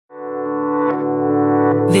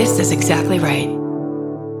This is exactly right.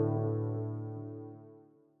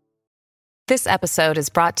 This episode is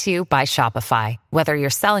brought to you by Shopify. Whether you're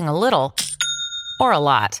selling a little or a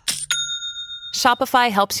lot, Shopify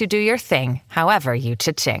helps you do your thing, however you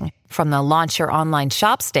cha-ching. From the launch your online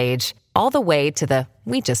shop stage, all the way to the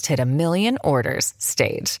we just hit 1 million orders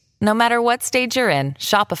stage. No matter what stage you're in,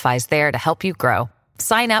 Shopify's there to help you grow.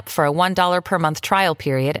 Sign up for a $1 per month trial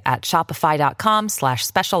period at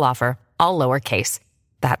shopify.com/special offer, all lowercase.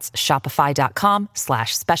 That's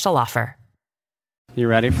shopify.com/special offer. You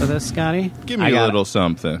ready for this, Scotty? Give me a little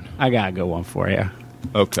something. I got a good one for you.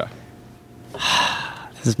 Okay.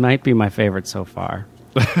 This might be my favorite so far.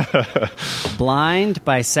 Blind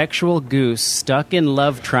bisexual goose stuck in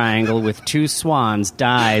love triangle with 2 swans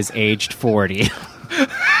dies aged 40.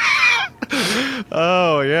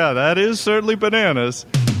 Oh, yeah, that is certainly bananas.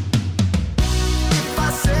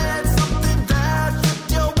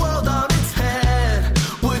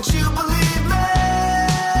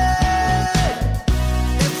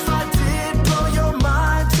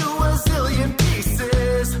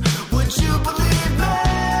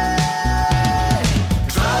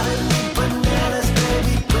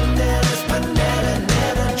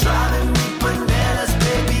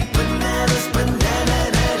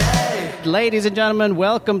 Ladies and gentlemen,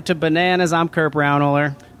 welcome to Bananas. I'm Kurt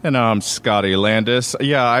Brownohler. And I'm Scotty Landis.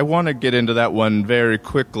 Yeah, I want to get into that one very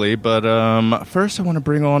quickly, but first I want to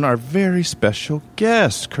bring on our very special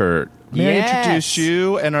guest, Kurt. May I introduce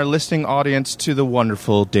you and our listening audience to the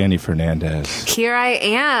wonderful Dani Fernandez. Here I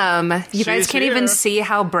am. You guys can't even see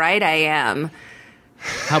how bright I am.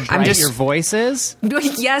 How bright your voice is?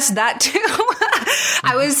 Yes, that too.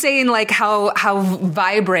 I was saying like how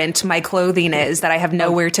vibrant my clothing is, that I have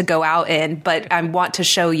nowhere to go out in, but I want to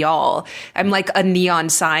show y'all. I'm like a neon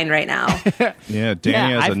sign right now. Yeah,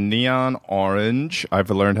 Dani has a neon orange. I've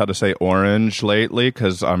learned how to say orange lately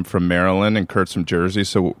because I'm from Maryland and Kurt's from Jersey.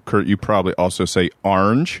 So, Kurt, you probably also say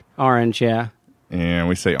orange. Orange, yeah. And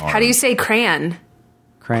we say orange. How do you say crayon?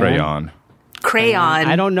 Crayon.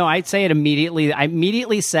 I don't know. I'd say it immediately. I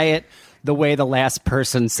immediately say it the way the last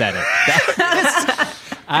person said it.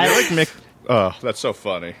 That's so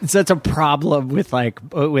funny. That's a problem with my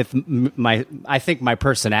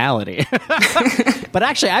personality. But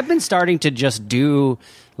actually, I've been starting to just do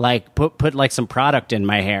like put like some product in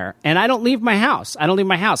my hair, and I don't leave my house.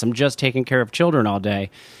 I'm just taking care of children all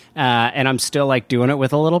day, and I'm still like doing it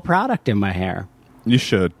with a little product in my hair. You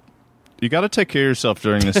should. You got to take care of yourself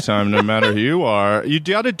during this time, no matter who you are. You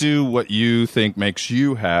got to do what you think makes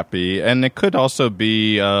you happy, and it could also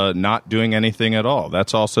be not doing anything at all.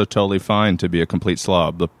 That's also totally fine to be a complete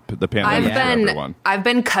slob. The pandemic for everyone. I've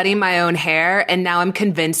been cutting my own hair, and now I'm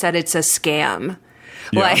convinced that it's a scam.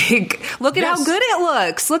 Yeah. Like, look at how good it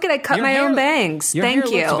looks. Look at I cut my own bangs.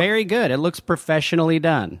 Thank you. Looks very good. It looks professionally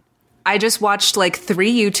done. I just watched like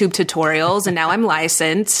 3 YouTube tutorials, and now I'm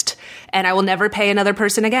licensed, and I will never pay another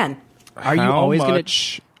person again. Are you always going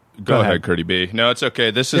to... Go ahead, Curdy B. No, it's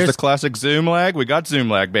okay. This is the classic Zoom lag. We got Zoom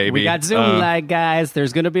lag, baby. We got Zoom lag, guys.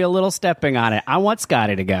 There's going to be a little stepping on it. I want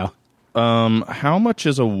Scotty to go. How much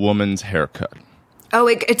is a woman's haircut? Oh,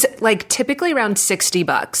 it's like typically around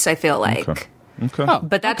 $60, I feel like. Okay. Oh,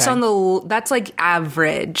 but that's that's like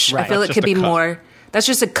average. Right. I feel it could be more. That's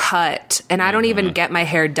just a cut. And I don't even get my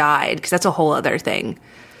hair dyed because that's a whole other thing.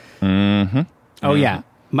 Mm-hmm. Oh, yeah.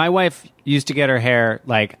 My wife used to get her hair,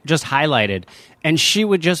 like, just highlighted, and she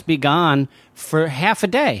would just be gone for half a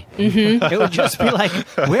day. Mm-hmm. It would just be like,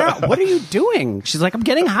 what are you doing? She's like, I'm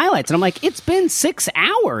getting highlights. And I'm like, it's been 6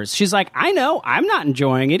 hours. She's like, I know. I'm not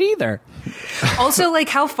enjoying it either. Also, like,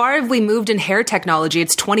 how far have we moved in hair technology?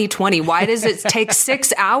 It's 2020. Why does it take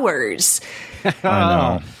 6 hours?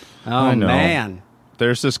 I know, man.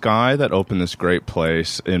 There's this guy that opened this great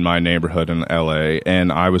place in my neighborhood in LA,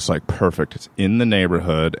 and I was like, perfect. It's in the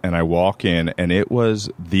neighborhood, and I walk in, and it was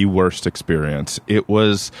the worst experience. It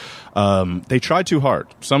was, they tried too hard.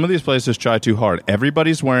 Some of these places try too hard.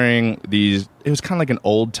 Everybody's wearing these, it was kind of like an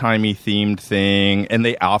old-timey themed thing, and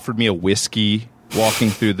they offered me a whiskey walking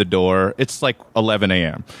through the door. It's like 11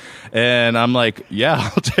 a.m. And I'm like, yeah,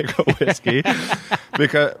 I'll take a whiskey.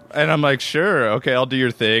 And I'm like, sure, okay, I'll do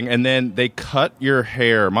your thing. And then they cut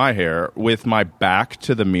my hair, with my back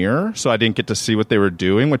to the mirror, so I didn't get to see what they were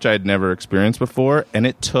doing, which I had never experienced before. And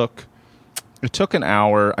it took an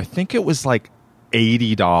hour. I think it was like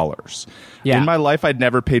 $80. Yeah. In my life, I'd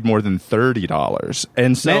never paid more than $30.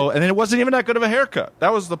 And then it wasn't even that good of a haircut.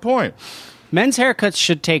 That was the point. Men's haircuts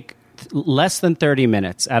should take less than 30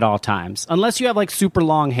 minutes at all times, unless you have like super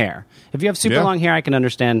long hair. If you have super long hair, I can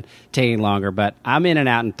understand taking longer, but I'm in and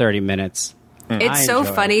out in 30 minutes. It's so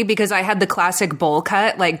funny because I had the classic bowl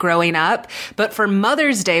cut like growing up, but for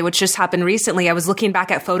Mother's Day, which just happened recently, I was looking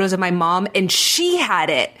back at photos of my mom and she had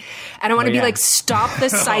it. And I want to be like, stop the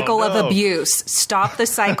cycle of abuse. Stop the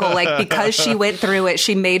cycle. Like, because she went through it,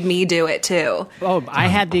 she made me do it too. Oh, I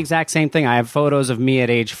had the exact same thing. I have photos of me at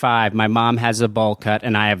age 5. My mom has a bowl cut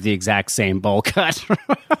and I have the exact same bowl cut.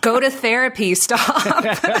 Go to therapy. Stop.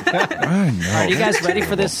 I know. Are you guys ready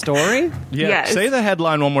for this story? Yeah, Yes. say the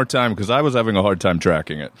headline one more time because I was having a hard time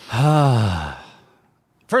tracking it.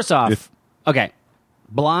 First off, okay.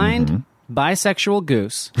 Blind bisexual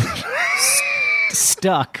goose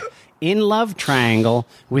stuck in love triangle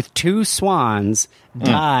with 2 swans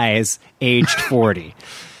dies aged 40.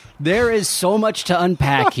 There is so much to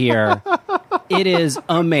unpack here. It is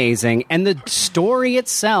amazing. And the story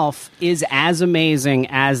itself is as amazing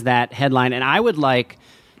as that headline. And I would like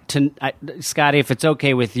to, Scotty, if it's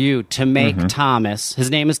okay with you, to make Thomas,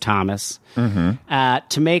 his name is Thomas,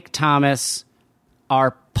 to make Thomas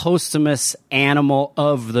our posthumous animal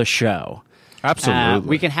of the show. Absolutely.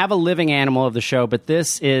 We can have a living animal of the show, but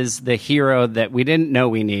this is the hero that we didn't know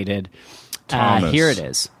we needed. Thomas. Here it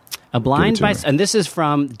is. A blind Give it to bicycle, and this is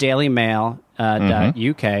from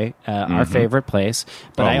dailymail.uk, our favorite place.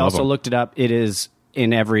 But I love also them. looked it up. It is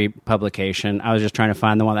in every publication. I was just trying to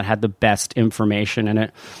find the one that had the best information in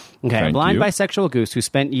it. Okay, a Thank blind you. bisexual goose who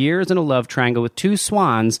spent years in a love triangle with 2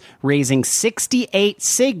 swans, raising 68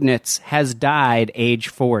 cygnets, has died age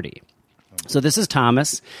 40. So this is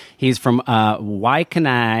Thomas. He's from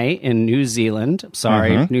Waikanae in New Zealand.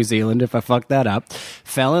 Sorry, New Zealand, if I fucked that up.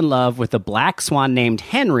 Fell in love with a black swan named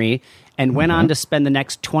Henry and went on to spend the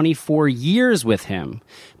next 24 years with him.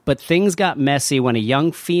 But things got messy when a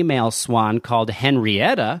young female swan called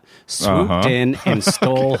Henrietta swooped in and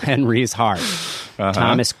stole Henry's heart.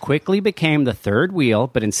 Thomas quickly became the third wheel,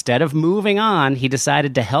 but instead of moving on, he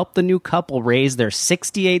decided to help the new couple raise their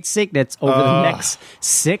 68 cygnets over the next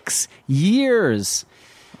 6 years.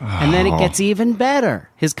 And then it gets even better.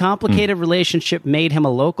 His complicated relationship made him a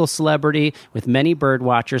local celebrity, with many bird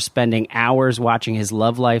watchers spending hours watching his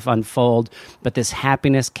love life unfold. But this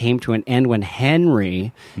happiness came to an end when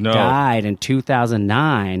Henry died in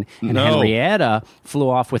 2009, and Henrietta flew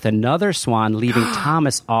off with another swan, leaving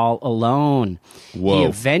Thomas all alone. Whoa. He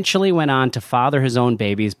eventually went on to father his own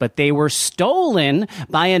babies, but they were stolen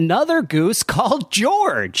by another goose called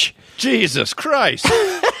George. Jesus Christ.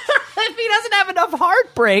 If he doesn't have enough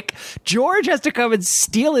heartbreak, George has to come and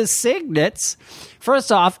steal his cygnets.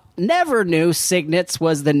 First off, never knew cygnets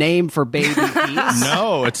was the name for baby geese.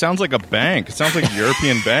 No, it sounds like a bank. It sounds like a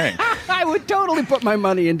European bank. I would totally put my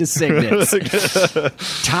money into cygnets.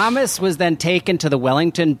 Thomas was then taken to the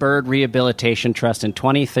Wellington Bird Rehabilitation Trust in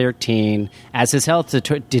 2013 as his health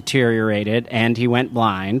deteriorated and he went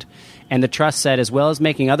blind. And the trust said, as well as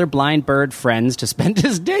making other blind bird friends to spend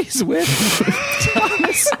his days with,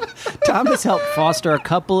 Thomas helped foster a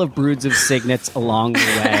couple of broods of cygnets along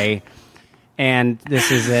the way. And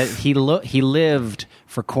this is it. He lived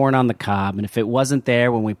for corn on the cob, and if it wasn't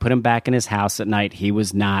there when we put him back in his house at night, he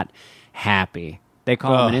was not happy. They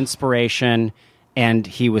call him an inspiration, and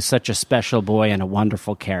he was such a special boy and a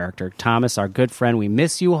wonderful character. Thomas, our good friend, we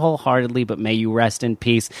miss you wholeheartedly, but may you rest in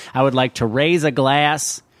peace. I would like to raise a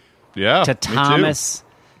glass to Thomas,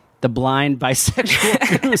 the blind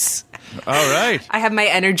bisexual goose. All right. I have my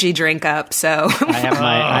energy drink up, so I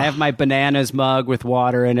have my bananas mug with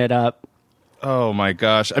water in it up. Oh my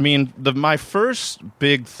gosh. I mean, my first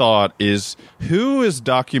big thought is, who is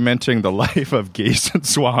documenting the life of geese and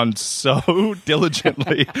swans so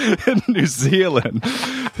diligently in New Zealand?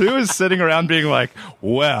 Who is sitting around being like,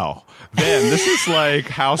 well, man, this is like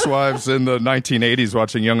housewives in the 1980s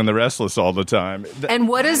watching Young and the Restless all the time. And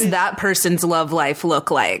what does that person's love life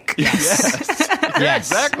look like? Yeah,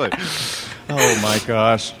 exactly. Oh my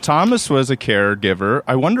gosh. Thomas was a caregiver.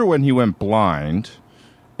 I wonder when he went blind.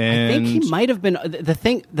 And I think he might have been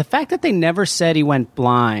the fact that they never said he went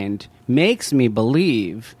blind makes me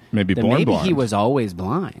believe Maybe that born maybe blind. he was always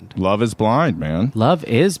blind. Love is blind, man. Love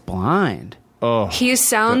is blind. Oh, He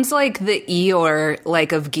sounds like the Eeyore,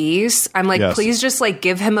 like of geese. I'm like, Yes. please just like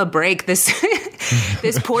give him a break. This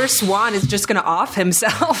this poor swan is just going to off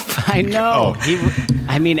himself. I know.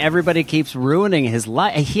 I mean, everybody keeps ruining his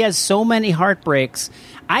life. He has so many heartbreaks.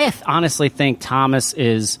 I honestly think Thomas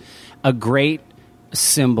is a great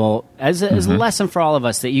symbol, as a lesson for all of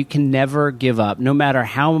us, that you can never give up, no matter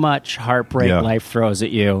how much heartbreak life throws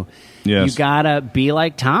at you. Yes. You gotta be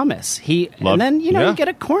like Thomas. And then you get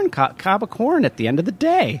a cob of corn at the end of the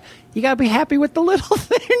day. You gotta be happy with the little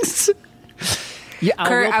things. Yeah,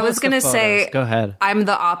 Kurt, I was going to say, go ahead. I'm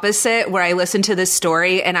the opposite, where I listened to this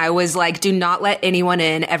story and I was like, do not let anyone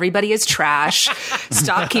in. Everybody is trash.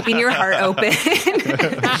 Stop keeping your heart open.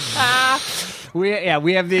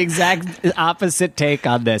 We have the exact opposite take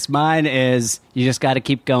on this. Mine is you just got to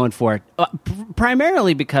keep going for it.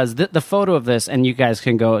 Primarily because the photo of this, and you guys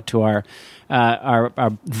can go to our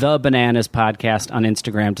The Bananas podcast on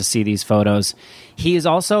Instagram to see these photos. He is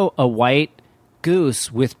also a white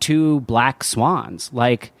goose with 2 black swans.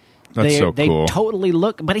 Like That's so they cool. totally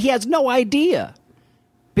look, but he has no idea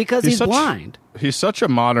because he's blind. He's such a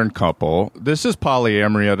modern couple. This is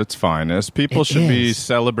polyamory at its finest. People should be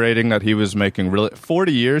celebrating that he was making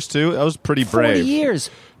 40 years too. That was pretty brave. 40 years.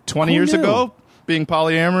 20 Who years knew? ago, being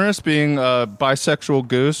polyamorous, being a bisexual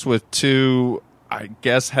goose with 2, I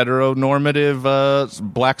guess, heteronormative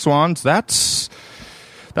black swans. That's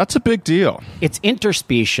a big deal. It's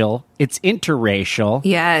interspecial. It's interracial.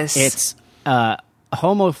 Yes. It's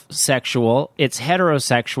homosexual. It's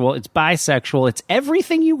heterosexual. It's bisexual. It's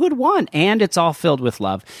everything you would want. And it's all filled with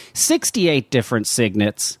love. 68 different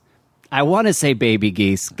signets. I want to say baby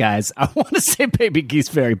geese, guys. I want to say baby geese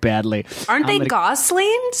very badly. Aren't they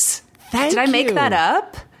goslings? Thank Did I make you. that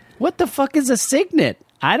up? What the fuck is a signet?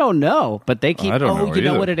 I don't know. But they keep... I don't know you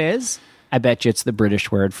know either. what it is? I bet you it's the British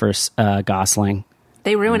word for gosling.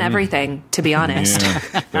 They ruin everything, to be honest.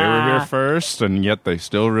 Yeah. They were here first, and yet they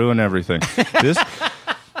still ruin everything.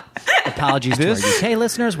 Apologies to our UK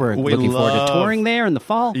listeners. We're looking forward to touring there in the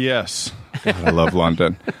fall. Yes. God, I love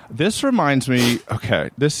London. This reminds me, okay,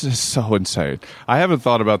 this is so insane. I haven't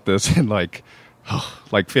thought about this in like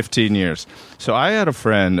 15 years. So I had a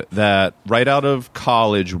friend that right out of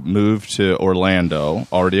college moved to Orlando,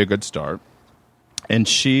 already a good start, and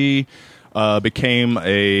she became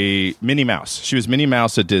a Minnie Mouse. She was Minnie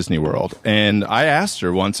Mouse at Disney World. And I asked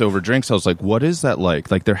her once over drinks, I was like, what is that like?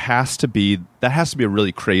 Like, that has to be a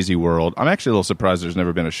really crazy world. I'm actually a little surprised there's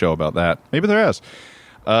never been a show about that. Maybe there has.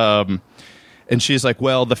 And she's like,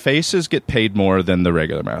 well, the faces get paid more than the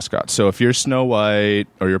regular mascot. So if you're Snow White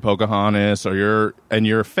or you're Pocahontas or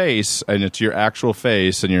your face, and it's your actual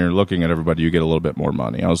face, and you're looking at everybody, you get a little bit more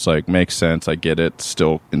money. I was like, makes sense. I get it.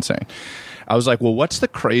 Still insane. I was like, well, what's the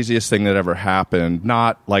craziest thing that ever happened?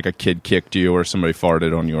 Not like a kid kicked you or somebody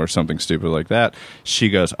farted on you or something stupid like that. She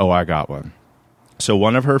goes, oh, I got one. So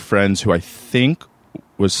one of her friends, who I think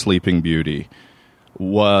was Sleeping Beauty, she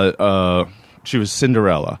was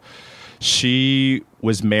Cinderella. She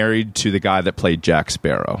was married to the guy that played Jack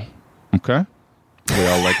Sparrow. Okay? We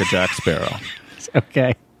all like a Jack Sparrow.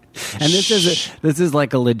 Okay. And this is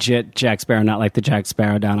like a legit Jack Sparrow, not like the Jack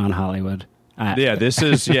Sparrow down on Hollywood. Yeah, this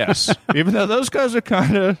is, yes. Even though those guys are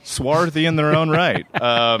kind of swarthy in their own right.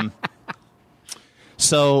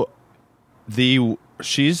 So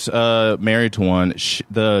she's married to one.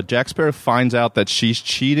 The Jack Sparrow finds out that she's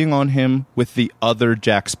cheating on him with the other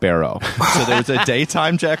Jack Sparrow. So there's a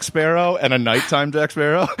daytime Jack Sparrow and a nighttime Jack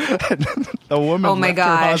Sparrow. And the woman left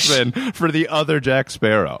her husband for the other Jack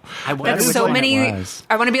Sparrow. That's so many.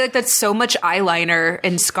 I want to be like, that's so much eyeliner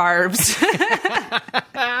and scarves.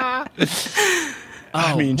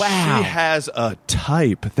 I mean, she has a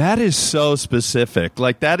type. That is so specific.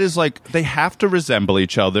 Like, that is like, they have to resemble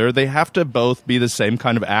each other. They have to both be the same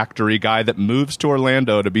kind of actory guy that moves to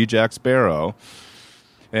Orlando to be Jack Sparrow.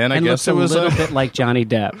 And I guess it was a little bit like Johnny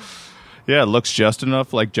Depp. Yeah, it looks just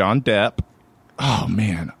enough like John Depp. Oh,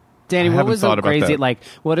 man. Danny, what was the crazy, like,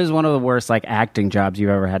 what is one of the worst, like, acting jobs you've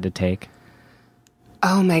ever had to take?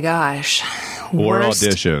 Oh, my gosh. Or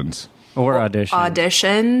auditions. Or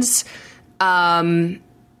auditions.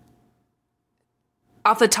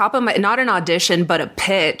 Off the top of my, not an audition, but a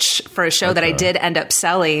pitch for a show that I did end up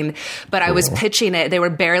selling, but I was pitching it. They were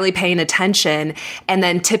barely paying attention. And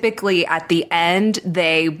then typically at the end,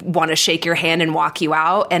 they want to shake your hand and walk you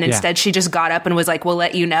out. And instead she just got up and was like, we'll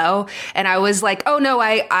let you know. And I was like, oh no,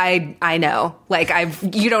 I know. Like,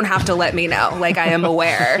 you don't have to let me know. Like, I am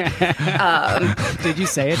aware. Did you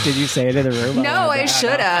say it? Did you say it in the room? No, I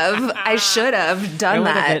should have. I should have done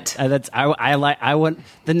that. I want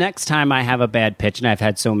the next time I have a bad pitch, and I've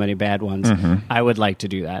had so many bad ones, I would like to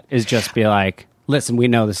do that. Is just be like, listen, we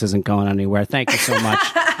know this isn't going anywhere. Thank you so much.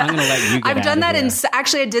 I'm going to let you get I've done that here.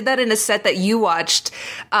 Actually, I did that in a set that you watched,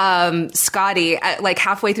 Scotty. Like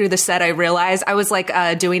halfway through the set, I realized I was like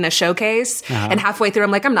doing a showcase, and halfway through,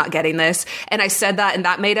 I'm like, I'm not getting this. And I said that, and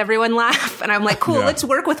that made everyone laugh. And I'm like, cool, let's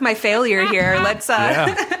work with my failure here. Let's.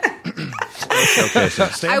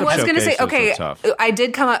 I was going to say, okay, I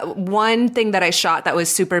did come up. One thing that I shot that was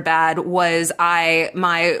super bad was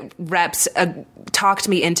my reps talked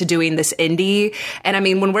me into doing this indie. And I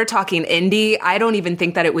mean, when we're talking indie, I don't even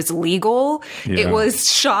think that it was legal. Yeah. It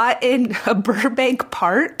was shot in a Burbank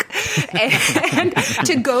park. And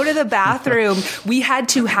to go to the bathroom, we had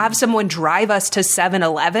to have someone drive us to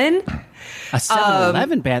 7-Eleven. A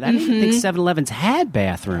 7-Eleven bath? I didn't think 7-Elevens had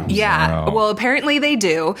bathrooms. Yeah. Wow. Well, apparently they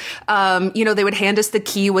do. They would hand us the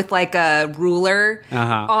key with like a ruler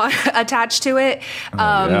attached to it.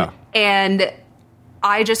 And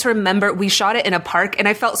I just remember we shot it in a park, and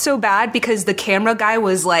I felt so bad because the camera guy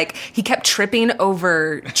was like, he kept tripping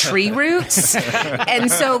over tree roots.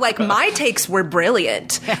 And so like my takes were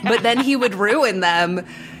brilliant, but then he would ruin them.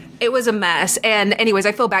 It was a mess. And anyways,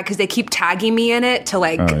 I feel bad because they keep tagging me in it to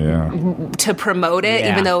to promote it,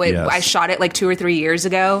 even though I shot it like 2 or 3 years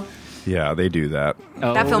ago. Yeah, they do that.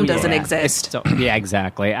 That film doesn't exist. Yeah,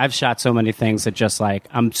 exactly. I've shot so many things that just like,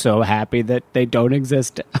 I'm so happy that they don't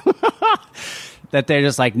exist. That they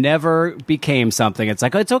just like never became something. It's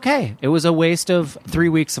like, it's okay. It was a waste of 3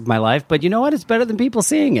 weeks of my life, but you know what? It's better than people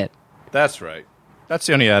seeing it. That's right. That's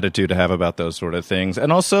the only attitude to have about those sort of things.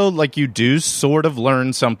 And also, like, you do sort of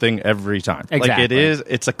learn something every time. Exactly. Like,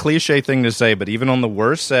 it's a cliche thing to say, but even on the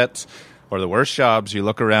worst sets or the worst jobs, you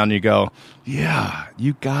look around and you go, yeah,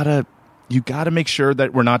 you gotta make sure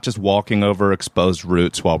that we're not just walking over exposed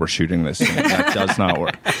roots while we're shooting this thing. That does not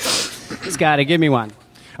work. Scotty, give me one.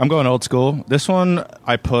 I'm going old school. This one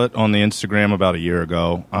I put on the Instagram about a year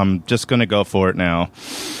ago. I'm just going to go for it now.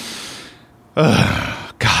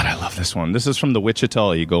 God, I love this one. This is from the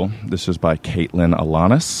Wichita Eagle. This is by Caitlin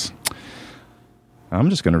Alanis. I'm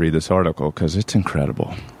just going to read this article because it's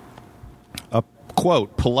incredible. A,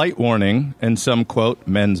 quote, polite warning and some, quote,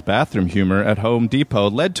 men's bathroom humor at Home Depot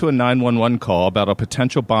led to a 911 call about a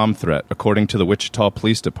potential bomb threat, according to the Wichita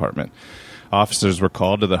Police Department. Officers were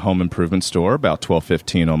called to the home improvement store about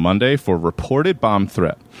 12:15 on Monday for a reported bomb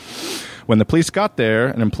threat. When the police got there,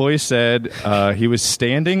 an employee said he was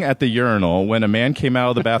standing at the urinal when a man came out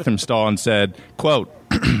of the bathroom stall and said, quote,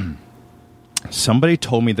 somebody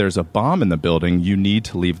told me there's a bomb in the building. You need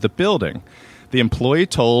to leave the building. The employee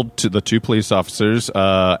told to the two police officers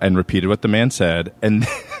and repeated what the man said. And,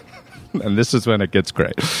 and this is when it gets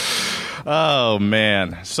great. Oh,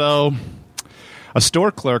 man. So a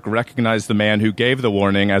store clerk recognized the man who gave the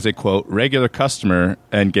warning as a, quote, regular customer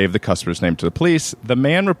and gave the customer's name to the police. The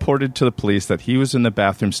man reported to the police that he was in the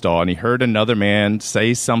bathroom stall and he heard another man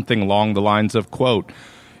say something along the lines of, quote,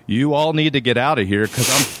 you all need to get out of here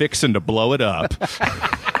because I'm fixing to blow it up.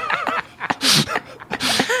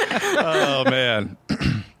 Oh, man.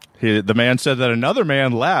 The man said that another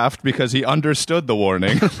man laughed because he understood the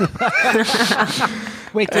warning.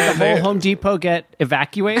 Wait, did the whole Home Depot get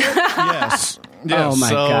evacuated? Yes. Yes. Oh, my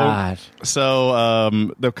God.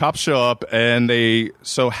 So the cops show up, and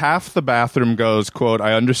half the bathroom goes, quote,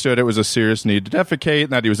 I understood it was a serious need to defecate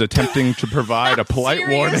and that he was attempting to provide a polite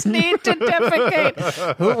warning. Serious need to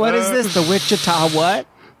defecate. What is this? The Wichita what?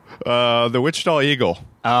 The Wichita Eagle.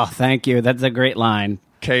 Oh, thank you. That's a great line.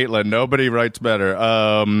 Caitlin, nobody writes better,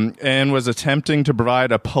 and was attempting to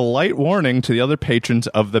provide a polite warning to the other patrons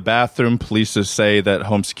of the bathroom. Police say that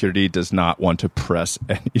home security does not want to press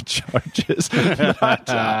any charges.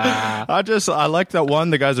 I like that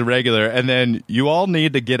one, the guy's a regular, and then you all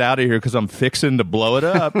need to get out of here because I'm fixing to blow it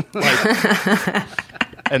up.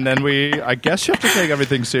 And then I guess you have to take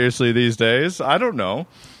everything seriously these days. I don't know.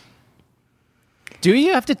 Do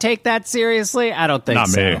you have to take that seriously? I don't think Not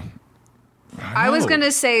so. Me. I was going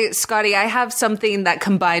to say, Scotty, I have something that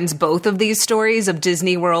combines both of these stories of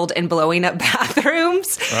Disney World and blowing up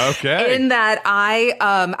bathrooms. Okay. In that I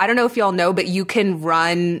don't know if y'all know, but you can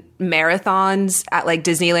run marathons at like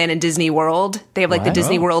Disneyland and Disney World. They have like the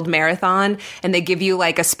Disney World Marathon, and they give you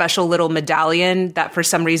like a special little medallion that for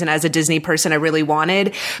some reason as a Disney person I really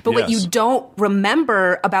wanted. But what you don't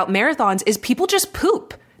remember about marathons is people just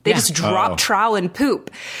poop. They just drop trowel and poop.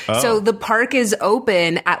 So the park is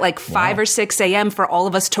open at like 5 or 6 a.m. for all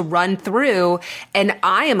of us to run through. And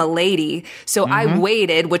I am a lady, so I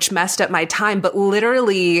waited, which messed up my time. But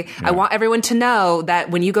literally, I want everyone to know that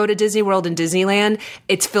when you go to Disney World and Disneyland,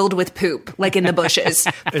 it's filled with poop, like in the bushes.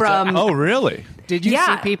 Oh, really? Did you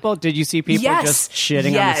see people? Did you see people just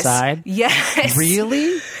shitting on the side? Yes.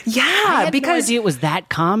 Really? Yeah. I had no idea it was that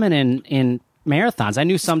common in marathons. I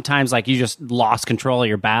knew sometimes like you just lost control of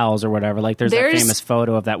your bowels or whatever. Like there's that famous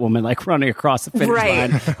photo of that woman like running across the finish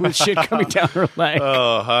line with shit coming down her leg.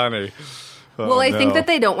 Oh, honey. Well, I think that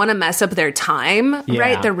they don't want to mess up their time,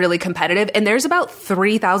 right? They're really competitive. And there's about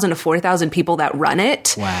 3,000 to 4,000 people that run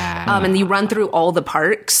it. Wow. And you run through all the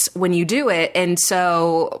parks when you do it. And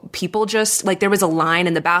so people just, like, there was a line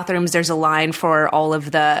in the bathrooms. There's a line for all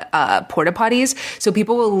of the porta potties. So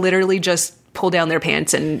people will literally just pull down their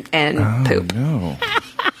pants and poop. No.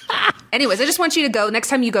 Anyways, I just want you to go. Next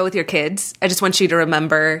time you go with your kids, I just want you to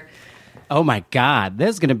remember. Oh, my God.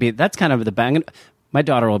 That's kind of the bang. My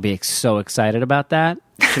daughter will be so excited about that.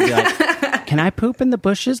 She'll be like, can I poop in the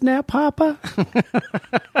bushes now, Papa?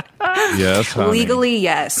 Yes, honey. Legally,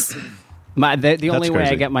 yes. The only way I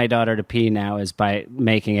crazy. get my daughter to pee now is by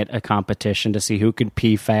making it a competition to see who can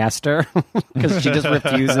pee faster, because she just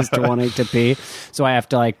refuses to wanting to pee. So I have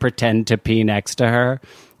to like pretend to pee next to her,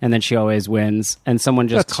 and then she always wins. And someone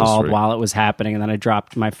just That's so called sweet. while it was happening, and then I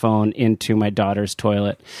dropped my phone into my daughter's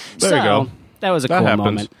toilet. There you go. That was a That cool happens.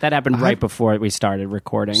 moment. That happened right before we started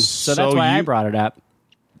recording. So that's So why I you- brought it up.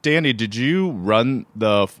 Danny, did you run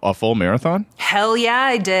a full marathon? Hell yeah,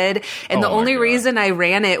 I did. And the Oh my only God. reason I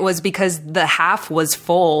ran it was because the half was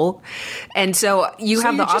full. And so you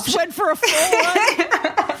have the option. went for a full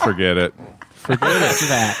one? Forget it. Forget it.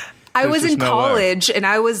 that. I There's was just in no way. college and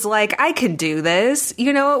I was like, I can do this.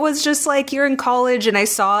 You know, it was just like you're in college, and I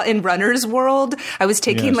saw in Runner's World, I was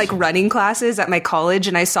taking Yes. like running classes at my college,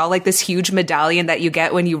 and I saw like this huge medallion that you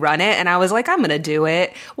get when you run it. And I was like, I'm going to do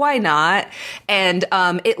it. Why not? And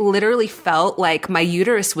it literally felt like my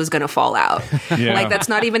uterus was going to fall out. Yeah. Like, that's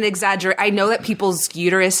not even exaggerate. I know that people's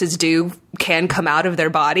uteruses can come out of their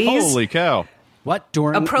bodies. Holy cow. What,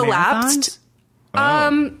 during A prolapsed? marathons?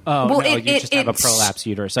 Oh, well, no, it- you it- just have a it's- prolapsed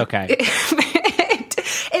uterus. Okay.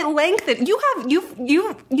 It lengthened.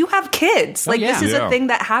 You have kids. Like, yeah. this is Yeah. a thing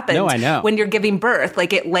that happens. No, I know. When you're giving birth,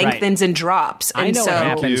 like it lengthens and drops. And I know so, what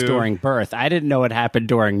happens You- during birth. I didn't know what happened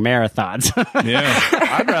during marathons. Yeah.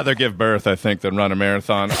 I'd rather give birth, I think, than run a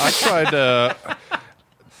marathon. I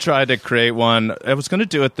tried to create one. I was going to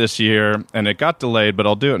do it this year, and it got delayed, but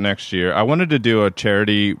I'll do it next year. I wanted to do a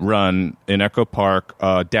charity run in Echo Park,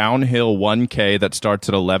 downhill 1K that starts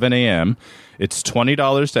at 11 a.m. It's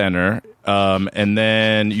 $20 to enter, and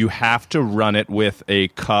then you have to run it with a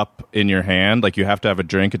cup in your hand. Like, you have to have a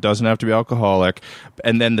drink. It doesn't have to be alcoholic.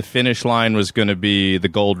 And then the finish line was going to be the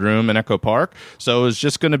Gold Room in Echo Park. So it was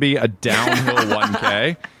just going to be a downhill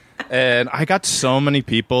 1K. And I got so many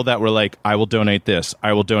people that were like, I will donate this.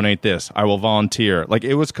 I will donate this. I will volunteer. Like,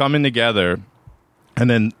 it was coming together. And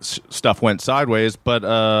then stuff went sideways. But,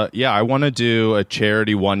 yeah, I want to do a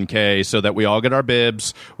charity 1K so that we all get our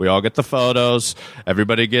bibs. We all get the photos.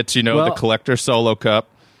 Everybody gets, the Well- collector solo cup.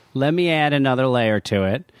 Let me add another layer to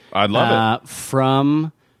it. I'd love it.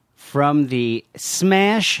 From the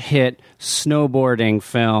smash hit snowboarding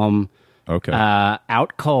film Okay.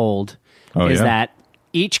 Out Cold, Oh, is yeah? that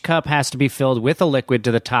each cup has to be filled with a liquid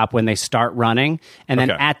to the top when they start running. And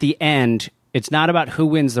then Okay. at the end, it's not about who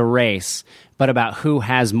wins the race, but about who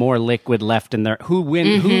has more liquid left in their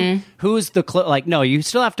who's the no, you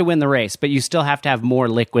still have to win the race, but you still have to have more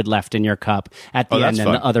liquid left in your cup at the Oh, end that's than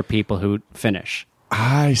fun. the other people who finish.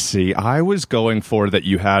 I see. I was going for that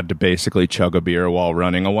you had to basically chug a beer while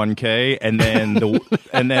running a 1K, and then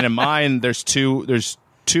and then in mine there's two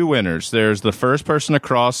winners. There's the first person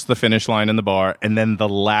across the finish line in the bar, and then the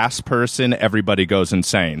last person, everybody goes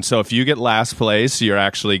insane. So if you get last place, you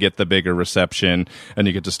actually get the bigger reception, and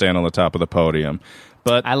you get to stand on the top of the podium.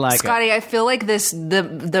 But I like it. Scotty, I feel like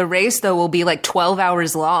the race though will be like 12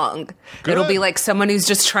 hours long. Good. It'll be like someone who's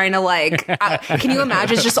just trying to like. Can you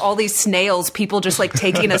imagine just all these snails? People just like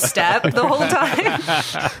taking a step the whole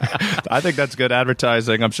time. I think that's good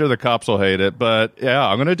advertising. I'm sure the cops will hate it, but yeah,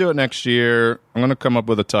 I'm going to do it next year. I'm going to come up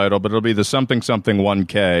with a title, but it'll be the something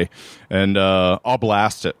 1K, and I'll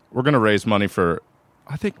blast it. We're going to raise money for,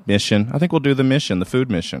 I think, mission. I think we'll do the food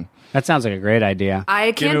mission. That sounds like a great idea.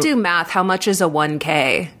 I can't do math. How much is a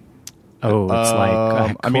 1K? Oh, it's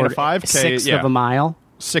like I mean, a 5K, sixth yeah. of a mile.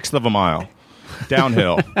 Sixth of a mile.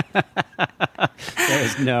 Downhill.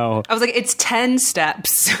 There's no. I was like, it's 10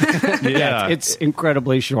 steps. Yeah. It's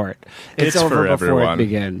incredibly short. It's It's over for before everyone. it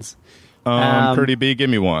begins. Pretty B, give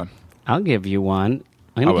me one. I'll give you one.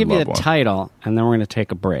 I'm I going to would give you love the one. title, and then we're going to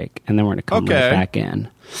take a break, and then we're going to come right Okay. back in.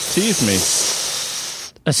 Tease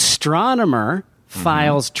me. Astronomer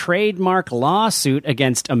files trademark lawsuit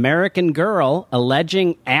against American Girl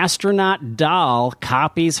alleging astronaut doll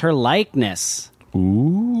copies her likeness.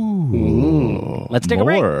 Ooh. Let's take a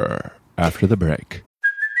break. More after the break.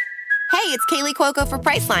 Hey, it's Kaylee Cuoco for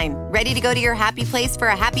Priceline. Ready to go to your happy place for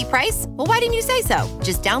a happy price? Well, why didn't you say so?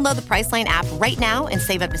 Just download the Priceline app right now and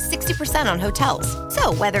save up to 60% on hotels.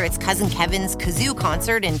 So whether it's Cousin Kevin's Kazoo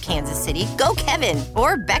Concert in Kansas City, go Kevin,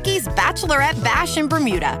 or Becky's Bachelorette Bash in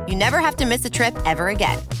Bermuda, you never have to miss a trip ever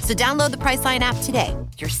again. So download the Priceline app today.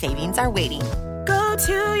 Your savings are waiting. Go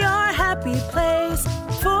to your happy place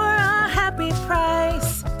for a happy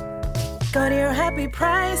price. Go to your happy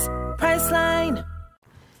price, Priceline.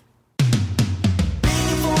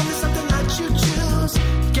 Something that you choose.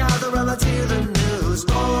 Gather around, let's hear the news.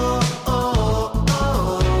 Oh, oh,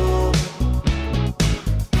 oh.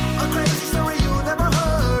 A crazy story you never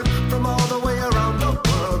heard from all the way around the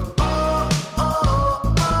world. Oh,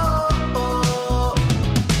 oh, oh, oh.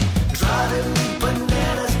 Driving me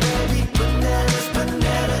bananas, baby. Bananas,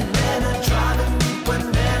 banana. Driving me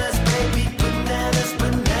bananas, baby. Bananas,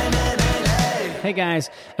 banana. Hey guys,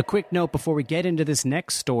 a quick note before we get into this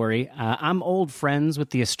next story. I'm old friends with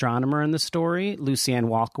the astronomer in the story, Lucianne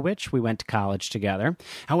Walkowicz. We went to college together.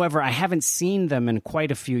 However, I haven't seen them in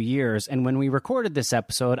quite a few years, and when we recorded this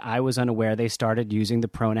episode, I was unaware they started using the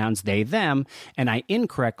pronouns they, them, and I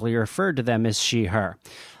incorrectly referred to them as she, her.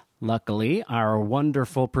 Luckily, our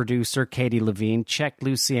wonderful producer, Katie Levine, checked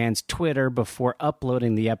Lucianne's Twitter before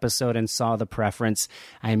uploading the episode and saw the preference.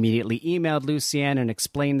 I immediately emailed Lucianne and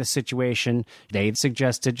explained the situation. They'd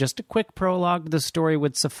suggested just a quick prologue to the story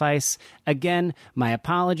would suffice. Again, my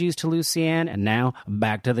apologies to Lucianne, and now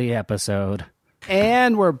back to the episode.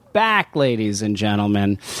 And we're back, ladies and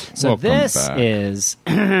gentlemen. So Welcome this back. is...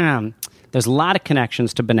 There's a lot of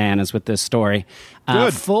connections to bananas with this story.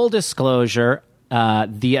 Good. Full disclosure...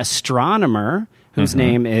 the astronomer, whose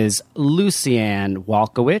name is Lucianne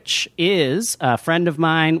Walkowicz, is a friend of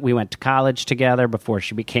mine. We went to college together before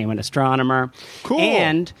she became an astronomer. Cool.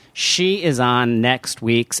 And she is on next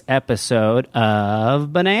week's episode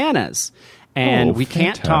of Bananas. And we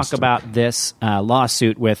can't talk fantastic. about this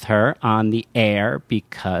lawsuit with her on the air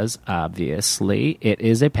because, obviously, it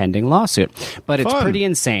is a pending lawsuit. But it's Fun. pretty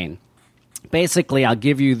insane. Basically, I'll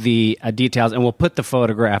give you the details, and we'll put the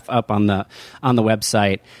photograph up on the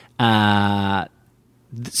website.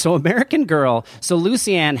 So American Girl. So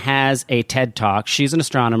Lucianne has a TED Talk. She's an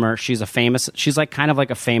astronomer. She's like kind of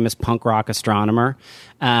like a famous punk rock astronomer.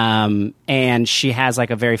 And she has like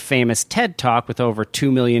a very famous TED Talk with over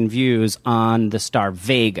 2 million views on the star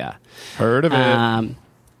Vega. Heard of it.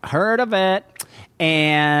 Heard of it.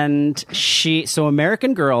 And so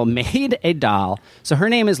American Girl made a doll. So her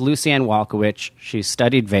name is Lucianne Walkowicz. She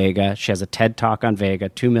studied Vega. She has a TED Talk on Vega,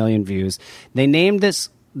 2 million views. They named this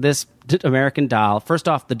American doll. First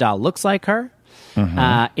off, the doll looks like her.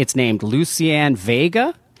 It's named Lucianne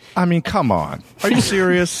Vega. I mean, come on. Are you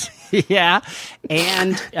serious? Yeah.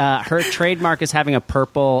 And her trademark is having a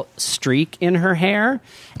purple streak in her hair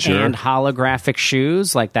and holographic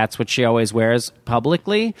shoes. Like, that's what she always wears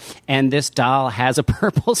publicly. And this doll has a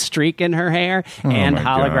purple streak in her hair and my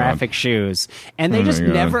holographic God. shoes. And they Oh just my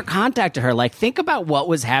God. never contacted her. Like, think about what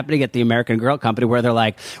was happening at the American Girl company where they're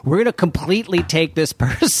like, we're going to completely take this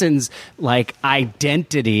person's, like,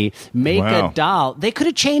 identity, make Wow. a doll. They could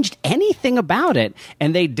have changed anything about it,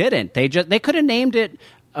 and they didn't. They could have named it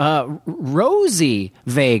Rosie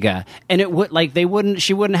Vega, and it would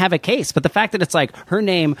she wouldn't have a case. But the fact that it's like her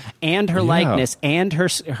name and her likeness and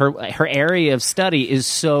her area of study is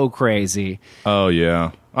so crazy. Oh,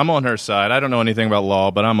 yeah. I'm on her side. I don't know anything about law,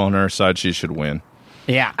 but I'm on her side. She should win.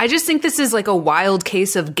 Yeah. I just think this is like a wild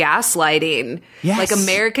case of gaslighting. Yes. Like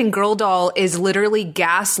American Girl doll is literally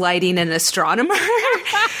gaslighting an astronomer.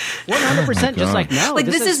 100%. Just like, no. Like,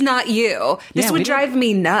 this is not you. This Yeah, we would drive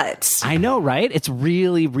me nuts. I know, right? It's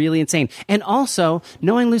really, really insane. And also,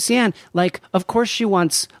 knowing Lucianne, like, of course she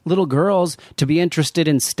wants little girls to be interested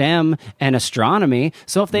in STEM and astronomy.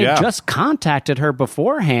 So if they just contacted her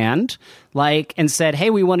beforehand, like, and said, hey,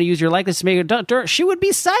 we want to use your likeness to make a doctor, she would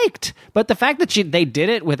be psyched. But the fact that they did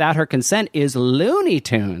it without her consent is Looney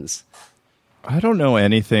Tunes. I don't know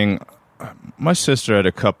anything. My sister had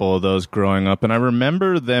a couple of those growing up, and I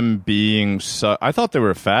remember them being I thought they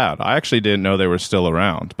were fad. I actually didn't know they were still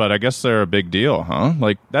around, but I guess they're a big deal, huh?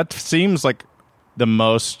 Like, that seems like the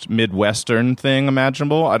most Midwestern thing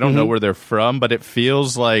imaginable. I don't know where they're from, but it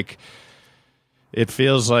feels like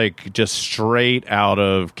just straight out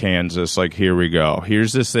of Kansas. Like, here we go.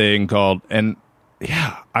 Here's this thing called, and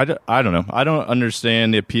yeah, I don't know. I don't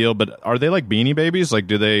understand the appeal, but are they like Beanie Babies? Like,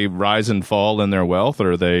 do they rise and fall in their wealth,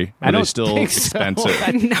 or are they still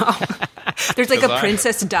expensive? No. There's like a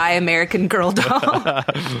Princess Di American Girl doll.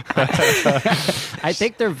 I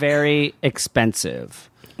think they're very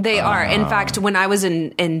expensive. They are. In fact, when I was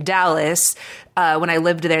in Dallas, when I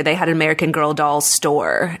lived there, they had an American Girl doll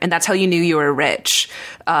store. And that's how you knew you were rich,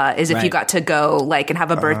 is if you Right. got to go like and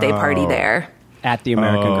have a birthday party there. At the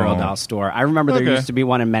American Girl doll store. I remember there used to be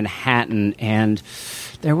one in Manhattan, and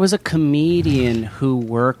there was a comedian who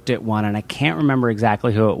worked at one, and I can't remember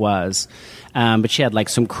exactly who it was. But she had like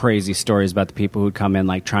some crazy stories about the people who'd come in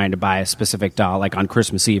like trying to buy a specific doll like on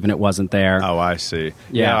Christmas Eve and it wasn't there. Oh, I see.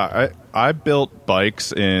 Yeah. I built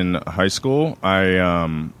bikes in high school.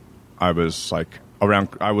 I was like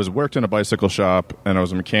I worked in a bicycle shop and I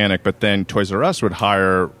was a mechanic, but then Toys R Us would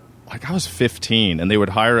hire, like I was 15, and they would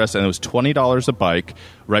hire us, and it was $20 a bike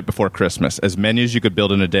right before Christmas, as many as you could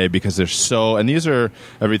build in a day, because they're so, and these are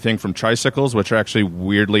everything from tricycles, which are actually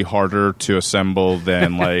weirdly harder to assemble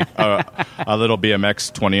than like a little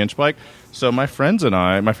BMX 20-inch bike. So my friend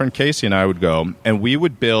Casey and I would go, and we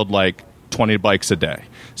would build like 20 bikes a day.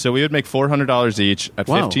 So we would make $400 each. At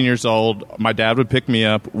 15 years old, my dad would pick me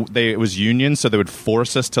up. It was union, so they would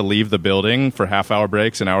force us to leave the building for half-hour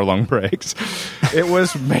breaks and hour-long breaks. It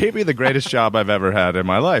was maybe the greatest job I've ever had in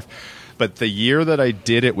my life. But the year that I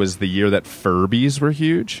did it was the year that Furbies were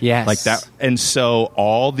huge. Yes. Like that. And so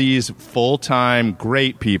all these full-time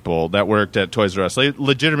great people that worked at Toys R Us,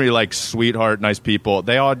 legitimately like sweetheart, nice people,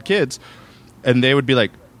 they all had kids. And they would be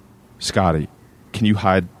like, Scotty, can you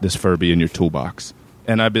hide this Furby in your toolbox?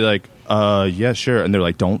 And I'd be like, yeah, sure. And they're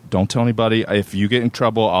like, don't tell anybody. If you get in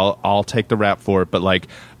trouble, I'll take the rap for it. But like,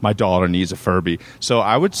 my daughter needs a Furby. So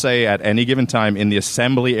I would say at any given time in the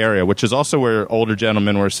assembly area, which is also where older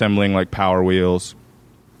gentlemen were assembling like Power Wheels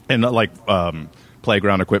and like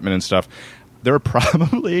playground equipment and stuff, there were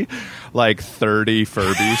probably like 30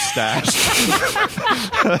 Furbies stashed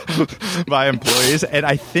by employees. And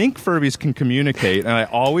I think Furbies can communicate. And I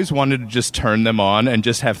always wanted to just turn them on and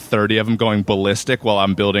just have 30 of them going ballistic while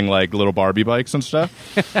I'm building like little Barbie bikes and stuff.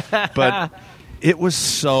 But it was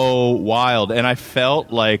so wild. And I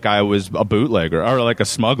felt like I was a bootlegger or like a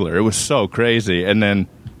smuggler. It was so crazy. And then,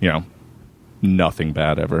 nothing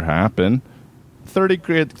bad ever happened. 30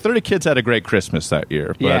 kids had a great Christmas that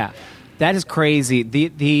year. But yeah. That is crazy.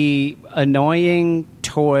 The annoying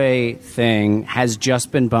toy thing has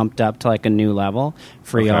just been bumped up to like a new level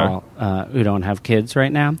for y'all who don't have kids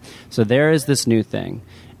right now. So there is this new thing.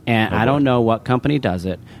 And I don't know what company does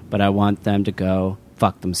it, but I want them to go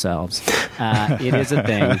fuck themselves. It is a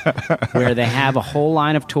thing where they have a whole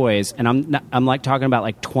line of toys, and I'm like talking about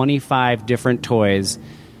like 25 different toys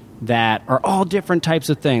that are all different types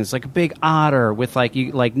of things, like a big otter with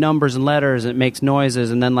like numbers and letters, and it makes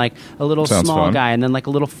noises, and then like a little small fun. guy, and then like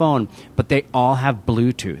a little phone. But they all have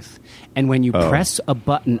Bluetooth, and when you press a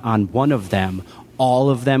button on one of them,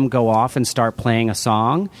 all of them go off and start playing a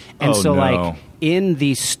song. And like in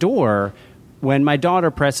the store, when my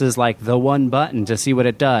daughter presses like the one button to see what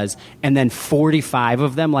it does, and then 45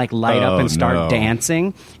 of them like light up and start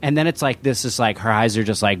dancing, and then it's like this is like her eyes are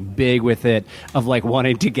just like big with it of like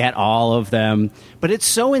wanting to get all of them. But it's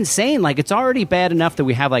so insane. Like it's already bad enough that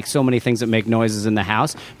we have like so many things that make noises in the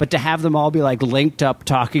house, but to have them all be like linked up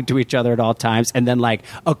talking to each other at all times, and then like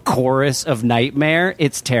a chorus of Nightmare,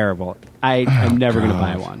 it's terrible. I'm never going to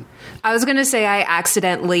buy one. I was going to say I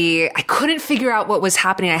couldn't figure out what was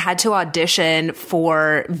happening. I had to audition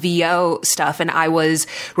for VO stuff, and I was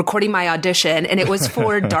recording my audition, and it was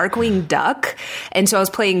for Darkwing Duck. And so I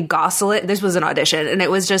was playing Gosselin. This was an audition, and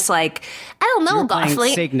it was just like, I don't know,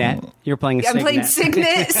 Gosselin. You're playing Signet. I'm playing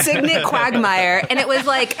Signet Quagmire. And it was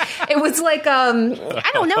like,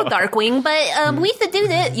 I don't know, Darkwing, but we used to do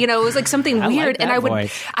this. It was like something weird. Like and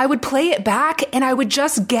I would play it back, and I would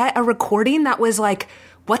just get a recording that was like,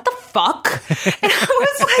 what the fuck? And I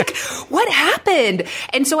was like, what happened?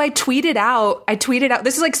 And so I tweeted out,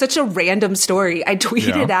 this is like such a random story. I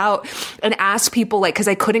tweeted out and asked people, like, because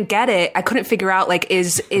I couldn't get it. I couldn't figure out, like,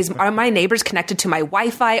 are my neighbors connected to my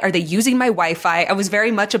Wi-Fi? Are they using my Wi-Fi? I was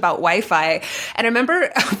very much about Wi-Fi. And I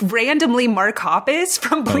remember randomly Mark Hoppus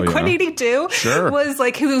from Blink-182 was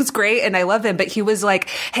like, he was great and I love him, but he was like,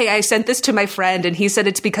 hey, I sent this to my friend, and he said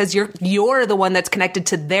it's because you're the one that's connected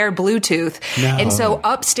to their Bluetooth. No. And so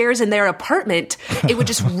upstairs in their apartment, it would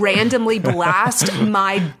just randomly blast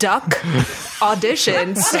my duck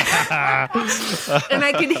auditions. And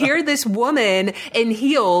I could hear this woman in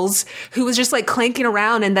heels who was just like clanking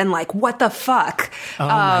around, and then like, what the fuck? Oh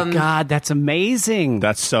my God, that's amazing.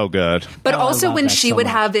 That's so good. But also when she would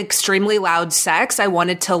have extremely loud sex, I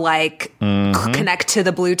wanted to like connect to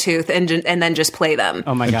the Bluetooth and then just play them.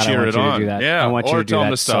 Oh my God, I want you to do that. Yeah, I want you to do that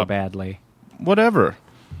so stop. badly. Whatever.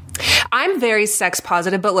 I'm very sex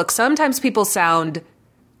positive, but look, sometimes people sound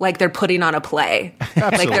like they're putting on a play.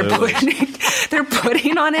 Like they're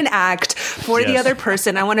putting on an act for the other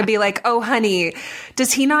person. I want to be like, oh, honey,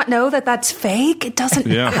 does he not know that that's fake? It doesn't.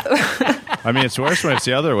 Yeah. I mean, it's worse when it's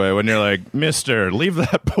the other way. When you're like, Mister, leave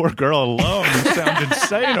that poor girl alone. You sound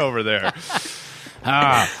insane over there.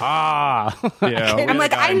 Yeah, I'm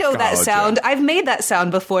like, I know that sound. I've made that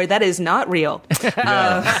sound before. That is not real.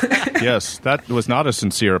 Yes, that was not a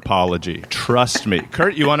sincere apology. Trust me.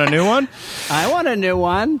 Kurt, you want a new one? I want a new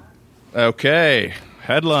one. Okay.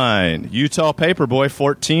 Headline: Utah paperboy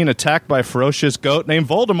 14 attacked by ferocious goat named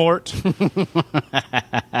Voldemort.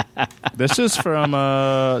 This is from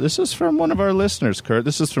one of our listeners, Kurt.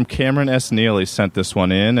 This is from Cameron S. Neely. Sent this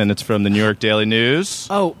one in, and it's from the New York Daily News.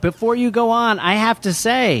 Oh, before you go on, I have to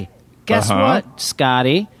say, guess what,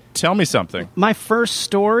 Scotty? Tell me something. My first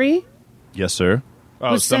story Yes, sir.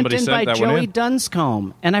 Oh, was sent in by Joey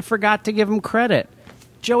Dunscombe, and I forgot to give him credit.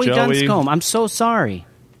 Joey Dunscombe, I'm so sorry.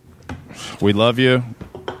 We love you,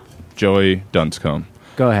 Joey Dunscombe.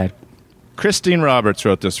 Go ahead. Christine Roberts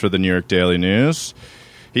wrote this for the New York Daily News.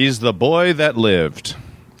 He's the boy that lived.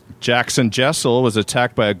 Jackson Jessel was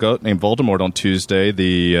attacked by a goat named Voldemort on Tuesday.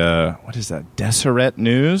 The, what is that, Deseret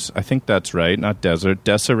News? I think that's right, not Desert.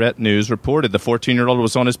 Deseret News reported the 14-year-old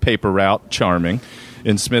was on his paper route, Charming,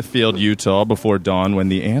 in Smithfield, Utah, before dawn when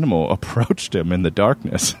the animal approached him in the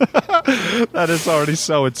darkness. That is already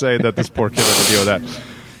so insane that this poor kid had to deal with that.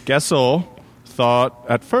 Gessel thought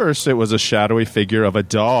at first it was a shadowy figure of a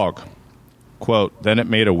dog. Quote, then it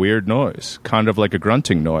made a weird noise, kind of like a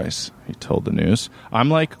grunting noise, he told the news. I'm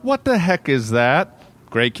like, what the heck is that?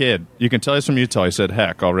 Great kid. You can tell he's from Utah. He said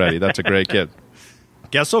heck already. That's a great kid.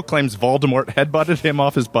 Gessel claims Voldemort headbutted him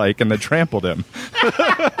off his bike and then trampled him.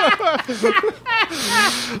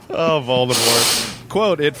 Oh, Voldemort.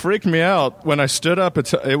 Quote, it freaked me out. When I stood up,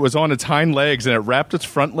 it was on its hind legs, and it wrapped its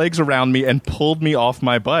front legs around me and pulled me off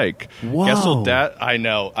my bike. Whoa. Gessel, I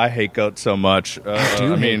know. I hate goats so much.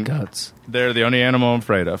 I hate goats. They're the only animal I'm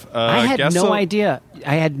afraid of. I had no idea.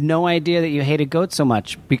 I had no idea that you hated goats so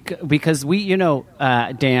much because we, Dan,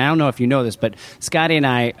 I don't know if you know this, but Scotty and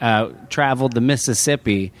I traveled the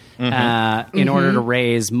Mississippi in order to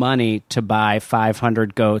raise money to buy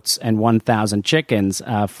 500 goats and 1,000 chickens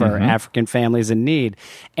for African families in need.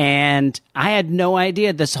 And I had no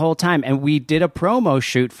idea this whole time. And we did a promo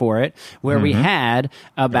shoot for it where we had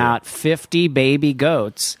about 50 baby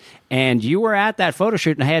goats. And you were at that photo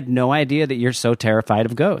shoot, and I had no idea that you're so terrified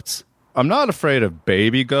of goats. I'm not afraid of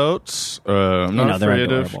baby goats. I'm not afraid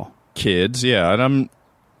of kids. Yeah, and I'm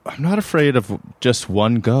not afraid of just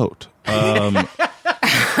one goat. Here's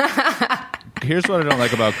what I don't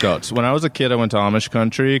like about goats. When I was a kid, I went to Amish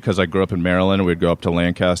country because I grew up in Maryland. We'd go up to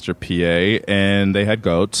Lancaster, PA, and they had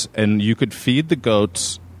goats, and you could feed the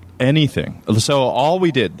goats anything. So all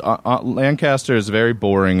we did, Lancaster is very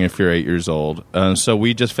boring if you're 8 years old. So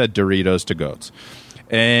we just fed Doritos to goats.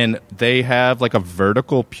 And they have like a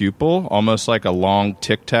vertical pupil, almost like a long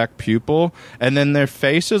tic-tac pupil. And then their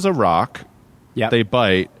face is a rock. Yep. They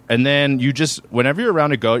bite. And then you just, whenever you're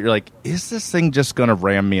around a goat, you're like, is this thing just going to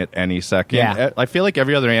ram me at any second? Yeah. I feel like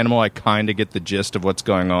every other animal, I kind of get the gist of what's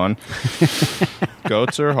going on.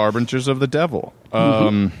 Goats are harbingers of the devil.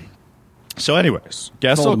 So anyways,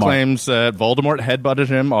 Gessel claims that Voldemort headbutted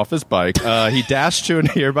him off his bike. He dashed to a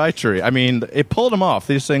nearby tree. I mean, it pulled him off.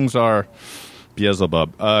 These things are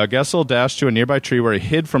Beelzebub. Gessel dashed to a nearby tree where he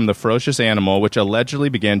hid from the ferocious animal, which allegedly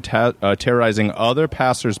began terrorizing other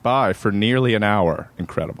passers-by for nearly an hour.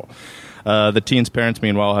 Incredible. The teen's parents,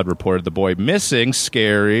 meanwhile, had reported the boy missing,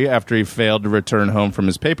 scary, after he failed to return home from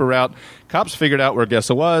his paper route. Cops figured out where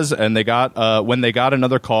Gessel was, and when they got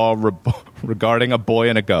another call regarding a boy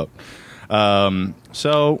and a goat.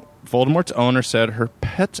 So Voldemort's owner said her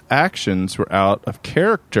pet's actions were out of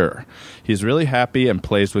character. He's really happy and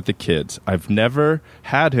plays with the kids. I've never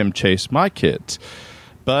had him chase my kids.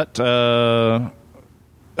 But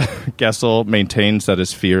Gessel maintains that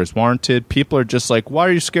his fear is warranted. People are just like, why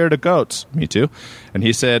are you scared of goats? Me too. And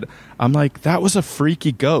he said, I'm like, that was a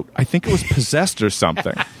freaky goat. I think it was possessed or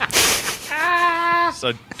something.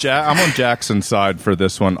 So I'm on Jackson's side for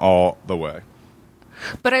this one all the way.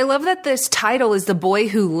 But I love that this title is The Boy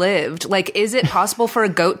Who Lived. Like, is it possible for a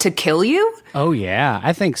goat to kill you? Oh, yeah.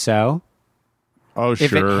 I think so. Oh, sure.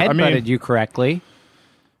 If it headbutted you correctly.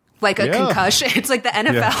 Like a concussion. It's like the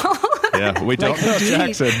NFL. Yeah, we don't know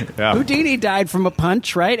Jackson. Yeah. Houdini died from a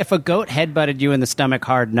punch, right? If a goat headbutted you in the stomach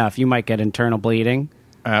hard enough, you might get internal bleeding.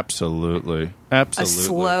 Absolutely. A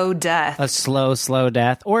slow death. A slow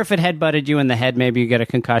death. Or if it headbutted you in the head, maybe you get a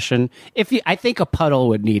concussion. I think a puddle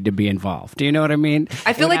would need to be involved. Do you know what I mean?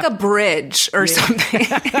 I feel like a bridge or something.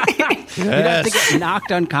 You'd have to get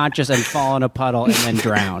knocked unconscious and fall in a puddle and then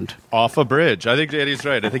drowned. Off a bridge. I think Danny's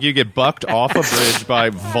right. I think you get bucked off a bridge by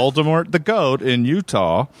Voldemort the goat in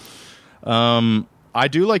Utah. I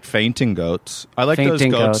do like fainting goats. I like those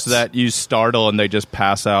goats that you startle and they just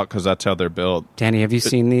pass out because that's how they're built. Danny, have you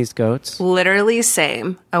seen these goats? Literally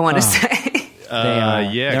same, I want to say.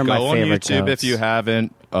 They're go on favorite YouTube goats. if you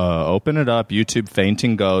haven't. Open it up, YouTube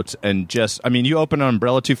fainting goats, and you open an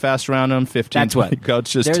umbrella too fast around them, 15, 20 goats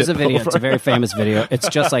just There's tip a video. over. It's a very famous video. It's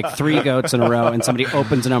just like 3 goats in a row, and somebody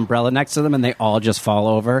opens an umbrella next to them, and they all just fall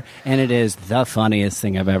over. And it is the funniest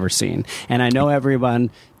thing I've ever seen. And I know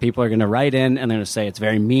people are going to write in, and they're going to say it's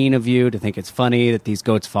very mean of you to think it's funny that these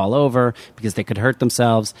goats fall over because they could hurt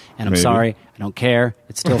themselves. And I'm sorry. I don't care.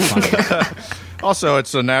 It's still funny. Also,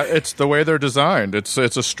 it's the way they're designed. It's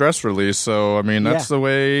a stress release. So that's the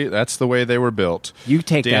way they were built. You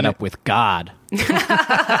take that up with God.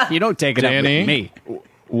 You don't take it up with me.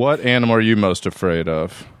 What animal are you most afraid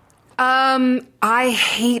of? I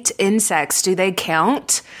hate insects. Do they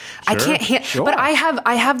count? Sure, I can't but I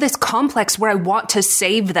have this complex where I want to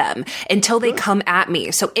save them until they come at me.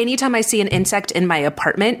 So anytime I see an insect in my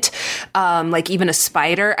apartment, like even a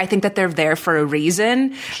spider, I think that they're there for a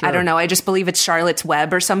reason. Sure. I don't know. I just believe it's Charlotte's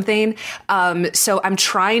Web or something. So I'm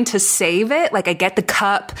trying to save it. Like I get the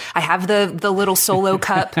cup. I have the little solo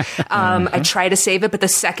cup. I try to save it, but the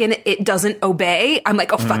second it doesn't obey, I'm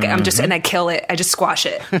like, oh fuck it. And I kill it. I just squash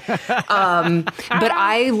it. But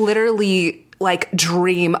I literally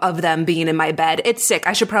dream of them being in my bed. It's sick.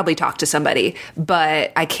 I should probably talk to somebody,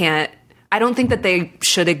 but I can't. I don't think that they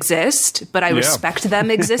should exist, but I respect them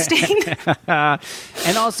existing.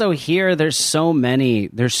 And also here, there's so many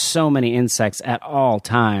insects at all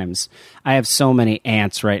times. I have so many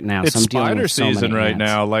ants right now. It's so I'm dealing spider with so season many right ants.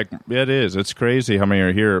 now. Like it is. It's crazy how many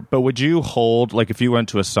are here. But would you hold, if you went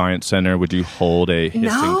to a science center, would you hold a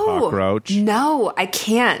hissing cockroach? No, I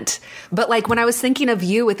can't. But when I was thinking of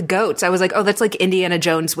you with goats, I was like, oh, that's like Indiana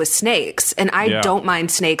Jones with snakes. And I don't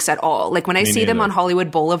mind snakes at all. When I see them on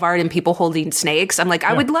Hollywood Boulevard and people holding snakes, I'm like,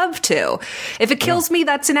 I would love to. If it kills me,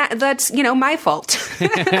 that's my fault.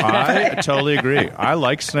 I totally agree. I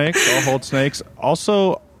like snakes. I'll hold snakes.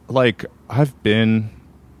 Also, I've been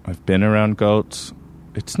around goats.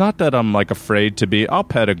 It's not that I'm afraid to be. I'll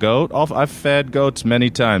pet a goat. I've fed goats many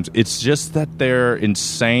times. It's just that they're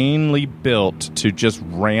insanely built to just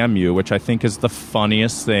ram you, which I think is the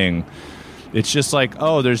funniest thing. It's just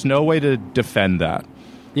there's no way to defend that.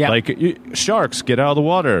 Yeah. Sharks, get out of the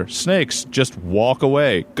water. Snakes, just walk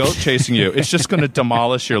away. Goat chasing you. It's just going to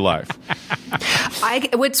demolish your life.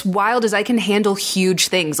 What's wild is I can handle huge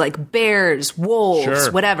things like bears, wolves,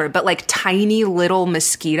 whatever. But tiny little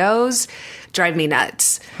mosquitoes drive me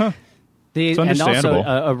nuts. Huh. And also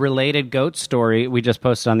a related goat story we just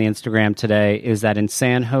posted on the Instagram today is that in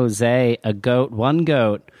San Jose, one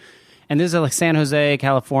goat, and this is San Jose,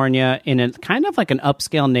 California, in a kind of an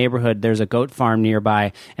upscale neighborhood. There's a goat farm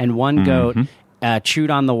nearby, and one goat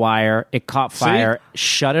chewed on the wire. It caught fire,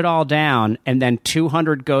 shut it all down, and then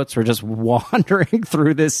 200 goats were just wandering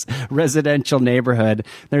through this residential neighborhood.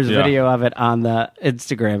 There's a video of it on the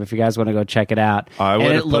Instagram if you guys want to go check it out. I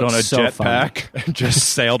would have put on a jetpack and just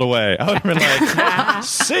sailed away. I would have been like,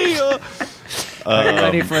 see ya! Are you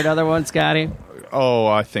ready for another one, Scotty? Oh,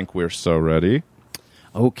 I think we're so ready.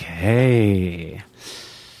 Okay.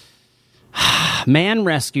 Man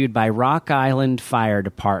rescued by Rock Island Fire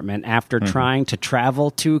Department after trying to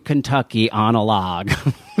travel to Kentucky on a log. This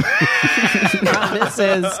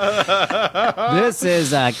is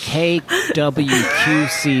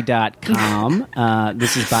KWQC.com.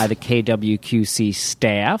 This is by the KWQC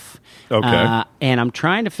staff. Okay. And I'm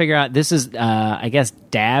trying to figure out, this is, I guess,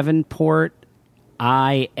 Davenport,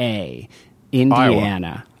 IA,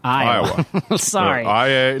 Indiana. Iowa. Sorry.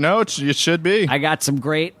 No, it should be. I got some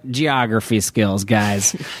great geography skills,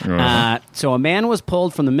 guys. So a man was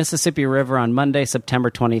pulled from the Mississippi River on Monday, September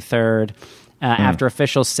 23rd, after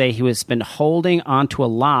officials say he was been holding onto a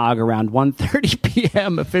log around 1:30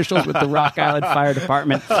 p.m. Officials with the Rock Island Fire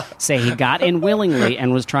Department say he got in willingly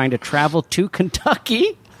and was trying to travel to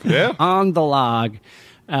Kentucky on the log.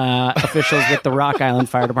 Officials with the Rock Island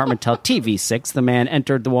Fire Department tell TV6 the man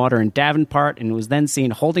entered the water in Davenport and was then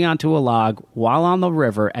seen holding onto a log while on the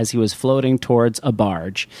river as he was floating towards a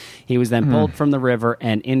barge. He was then pulled from the river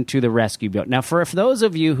and into the rescue boat. Now, for those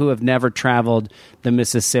of you who have never traveled the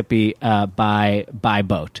Mississippi by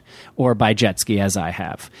boat or by jet ski, as I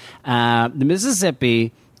have, the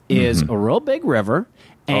Mississippi is a real big river.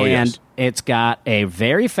 And it's got a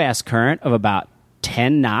very fast current of about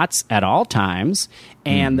 10 knots at all times,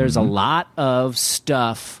 and there's a lot of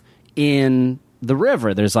stuff in the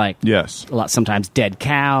river. There's like a lot, sometimes dead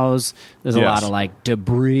cows. There's a lot of like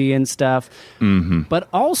debris and stuff. But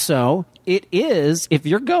also, it is, if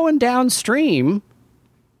you're going downstream,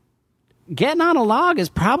 getting on a log is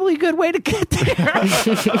probably a good way to get there.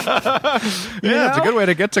 It's a good way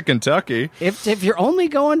to get to Kentucky. If you're only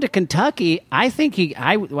going to Kentucky, I think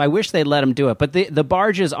I wish they'd let him do it. But the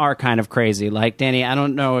barges are kind of crazy. Like, Danny, I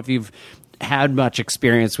don't know if you've had much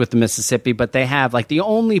experience with the Mississippi, but they have, like, the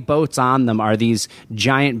only boats on them are these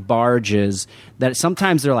giant barges that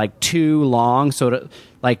sometimes they're like too long,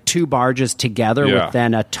 like two barges together with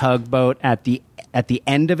then a tugboat at the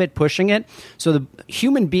end of it pushing it. So the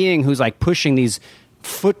human being who's like pushing these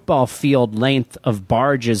football field length of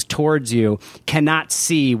barges towards you cannot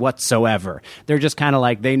see whatsoever. They're just kind of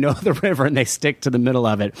like, they know the river and they stick to the middle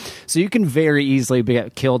of it. So you can very easily be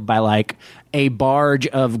killed by like a barge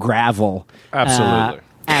of gravel.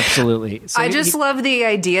 Absolutely. So I just love the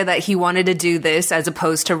idea that he wanted to do this as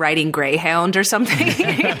opposed to riding Greyhound or something.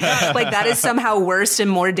 Like, that is somehow worse and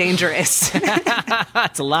more dangerous.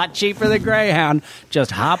 It's a lot cheaper than Greyhound. Just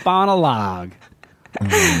hop on a log. Oh,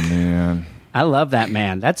 man. I love that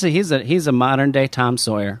man. He's a modern day Tom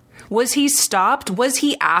Sawyer. Was he stopped? Was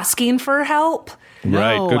he asking for help?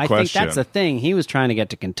 Right, No, good I question. think that's the thing. He was trying to get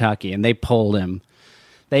to Kentucky, and they pulled him.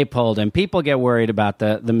 People get worried about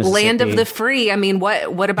the Mississippi. Land of the free. I mean,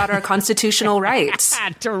 what about our constitutional rights?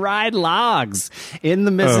 To ride logs in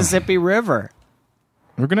the Mississippi River.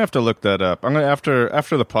 We're gonna have to look that up. I'm gonna after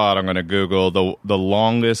the pod. I'm gonna Google the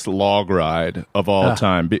longest log ride of all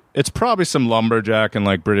time. It's probably some lumberjack in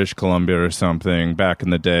like British Columbia or something back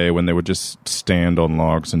in the day when they would just stand on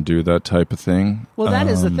logs and do that type of thing. Well, that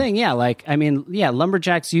is the thing. Yeah,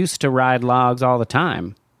 lumberjacks used to ride logs all the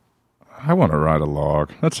time. I want to ride a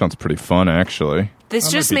log. That sounds pretty fun, actually.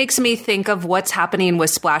 This just makes me think of what's happening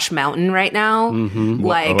with Splash Mountain right now.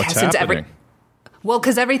 Like, What's happening?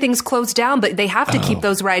 Because everything's closed down, but they have to keep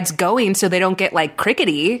those rides going so they don't get like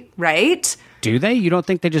crickety, right? Do they? You don't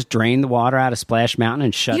think they just drain the water out of Splash Mountain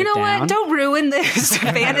and shut it down? You know what? Don't ruin this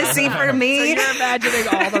fantasy for me. So you're imagining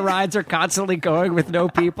all the rides are constantly going with no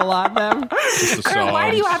people on them? Girl,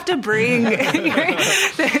 why do you have to bring...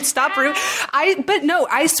 Stop ruining... But no,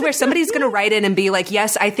 I swear, somebody's going to write in and be like,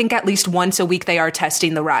 yes, I think at least once a week they are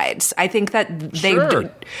testing the rides. I think that they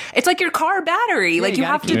do. It's like your car battery. Yeah, like, you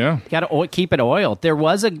have to... You got to keep it oiled. There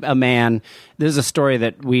was a man... This is a story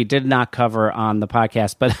that we did not cover on the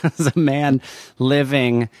podcast, but there's a man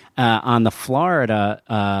living on the Florida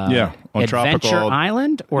on Adventure tropical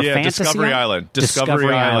Island or Fantasy Discovery Island.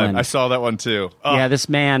 Discovery Island. I saw that one too. Oh. Yeah, this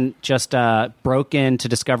man just broke into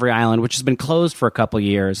Discovery Island, which has been closed for a couple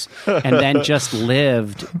years, and then just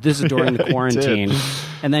lived. This is during the quarantine,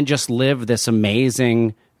 and then just lived this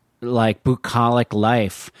amazing, like, bucolic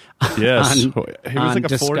life. Yes, on, he was like a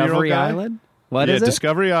 40-year-old guy. Island. What is it?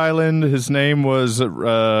 Discovery Island. His name was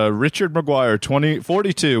Richard McGuire,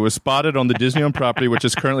 42, was spotted on the Disney-owned property, which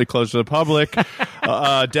is currently closed to the public.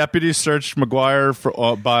 Deputies searched McGuire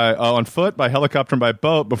on foot, by helicopter, and by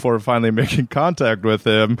boat before finally making contact with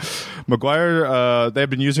him. McGuire, they had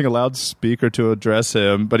been using a loudspeaker to address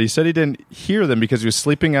him, but he said he didn't hear them because he was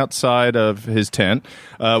sleeping outside of his tent,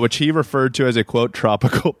 which he referred to as a, quote,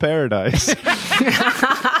 tropical paradise.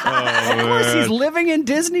 Of course, he's living in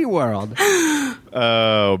Disney World.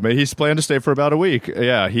 Oh, he's planned to stay for about a week.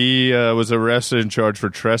 Yeah, he was arrested and charged for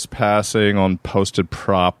trespassing on posted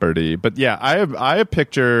property. But yeah, I have a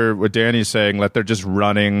picture what Danny's saying, that they're just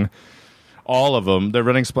running all of them. They're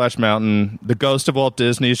running Splash Mountain. The ghost of Walt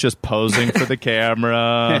Disney is just posing for the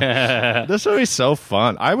camera. This will be so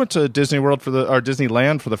fun. I went to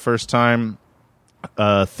Disneyland for the first time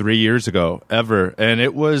 3 years ago ever, and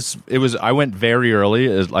it was I went very early,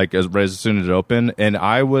 as soon as it opened, and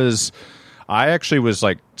I actually was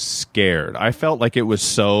like scared. I felt like it was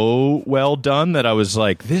so well done that I was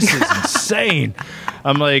like, this is insane.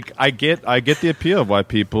 I'm like, I get the appeal of why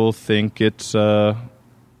people think it's like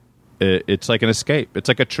an escape. It's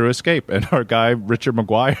like a true escape, and our guy Richard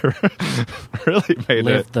McGuire really made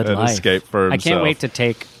an escape for himself. I can't wait to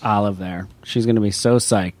take Olive there. She's going to be so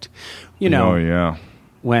psyched. You know, oh, yeah.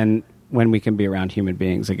 when we can be around human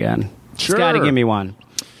beings again. Sure. Just got to give me one.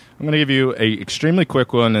 I'm going to give you a extremely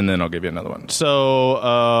quick one, and then I'll give you another one.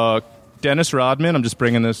 So, Dennis Rodman, I'm just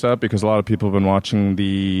bringing this up because a lot of people have been watching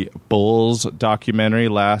the Bulls documentary,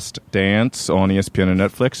 Last Dance, on ESPN and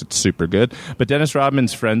Netflix. It's super good. But Dennis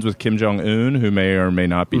Rodman's friends with Kim Jong-un, who may or may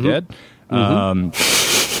not be dead. And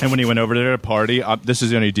when he went over there to party, this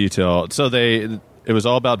is the only detail. So It was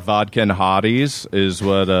all about vodka and hotties, is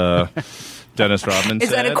what Dennis Rodman said.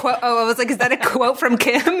 Is that a quote? Oh, I was like, is that a quote from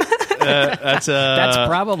Kim? That's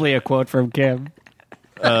probably a quote from Kim.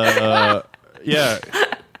 Yeah.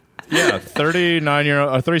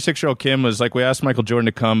 36-year-old Kim was like, we asked Michael Jordan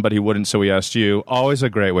to come, but he wouldn't, so we asked you. Always a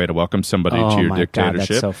great way to welcome somebody to your dictatorship. God,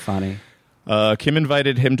 that's so funny. Kim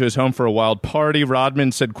invited him to his home for a wild party.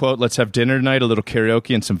 Rodman said, quote, let's have dinner tonight, a little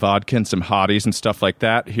karaoke and some vodka and some hotties and stuff like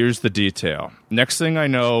that. Here's the detail. Next thing I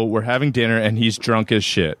know, we're having dinner and he's drunk as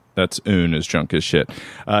shit. That's is drunk as shit.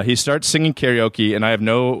 He starts singing karaoke and I have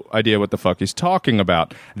no idea what the fuck he's talking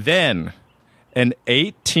about. Then an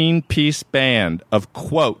 18-piece band of,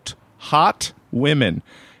 quote, hot women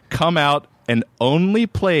come out and only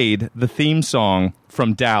played the theme song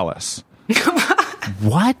from Dallas.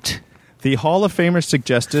 What? The Hall of Famers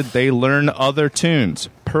suggested they learn other tunes,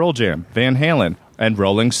 Pearl Jam, Van Halen, and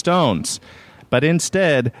Rolling Stones. But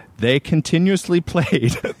instead, they continuously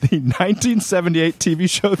played the 1978 TV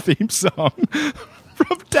show theme song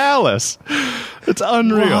from Dallas. It's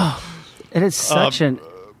unreal. Wow. It is such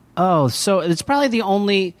so it's probably the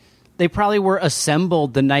only... They probably were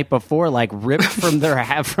assembled the night before, like ripped from their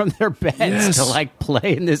beds to like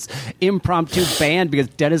play in this impromptu band because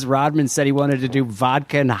Dennis Rodman said he wanted to do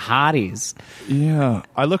vodka and hotties. Yeah,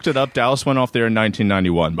 I looked it up. Dallas went off there in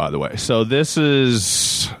 1991, by the way. So this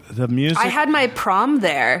is the music. I had my prom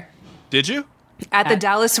there. Did you? At the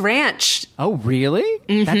Dallas Ranch. Oh, really?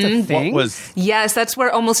 Mm-hmm. That's a thing? Yes, that's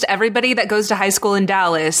where almost everybody that goes to high school in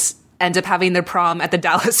Dallas ends up having their prom at the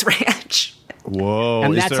Dallas Ranch. Whoa.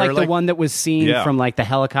 And that's like the one that was seen from like the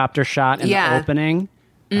helicopter shot in the opening?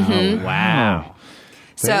 Mm-hmm. Oh, wow.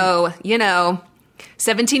 So,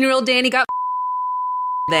 17-year-old Dani got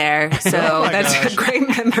there. So that's a great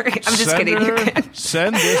memory. I'm just kidding.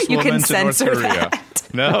 Send this woman to North Korea. That.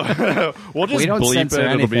 No, we'll just bleep it.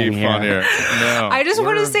 It'll be funnier. No, I just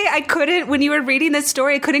want to say I couldn't, when you were reading this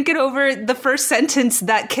story, I couldn't get over the first sentence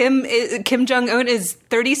that Kim Jong-un is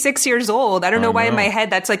 36 years old. I don't know why in my head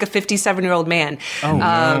that's like a 57-year-old man. Oh,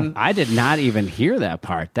 no. I did not even hear that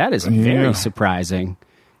part. That is very surprising.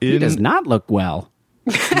 He does not look well.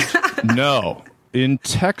 No. In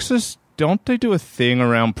Texas, don't they do a thing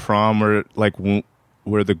around prom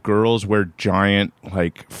where the girls wear giant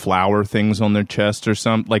like flower things on their chest or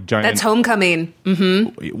something, like giant? That's homecoming.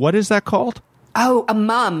 Mm-hmm. What is that called? Oh, a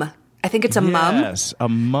mum. I think it's a mum. Yes, a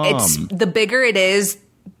mum. It's the bigger it is,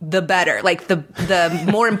 the better. Like the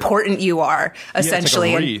more important you are, essentially.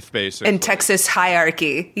 It's like a wreath, basically. In Texas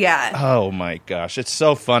hierarchy. Yeah. Oh my gosh, it's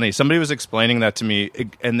so funny. Somebody was explaining that to me,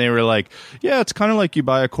 and they were like, "Yeah, it's kind of like you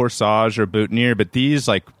buy a corsage or a boutonniere, but these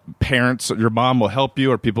like parents, your mom will help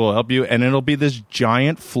you, or people will help you, and it'll be this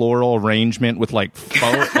giant floral arrangement with like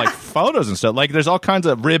photos and stuff. Like there's all kinds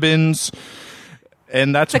of ribbons."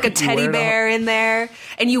 And that's like a teddy bear in there,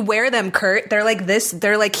 and you wear them, Kurt. They're like this.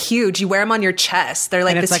 They're like huge. You wear them on your chest. They're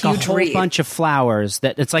like and this it's like huge a whole wreath. bunch of flowers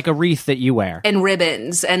that it's like a wreath that you wear and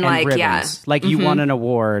ribbons and like ribbons. Like you won an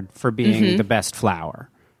award for being the best flower.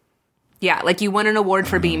 Yeah, like you won an award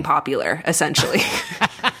for being popular, essentially.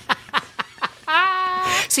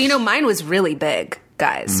 So mine was really big,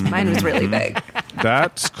 guys. Mine was really big.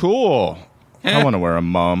 That's cool. I want to wear a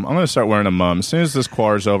mum. I'm going to start wearing a mum. As soon as this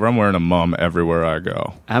quar's over, I'm wearing a mum everywhere I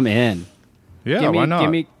go. I'm in. Yeah, why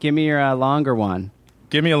not? Give me your longer one.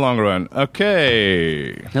 Give me a longer one.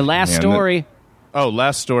 Okay. The last story.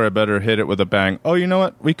 Last story. I better hit it with a bang. Oh, you know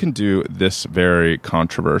what? We can do this very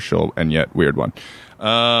controversial and yet weird one.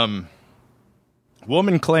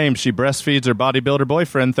 Woman claims she breastfeeds her bodybuilder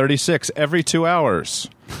boyfriend, 36, every 2 hours.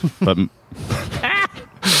 But...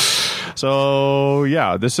 So,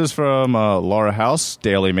 yeah, this is from Laura House.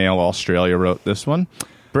 Daily Mail Australia wrote this one.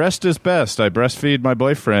 Breast is best. I breastfeed my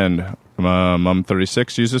boyfriend. Mom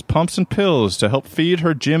 36 uses pumps and pills to help feed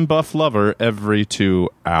her gym buff lover every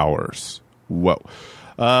 2 hours. Whoa.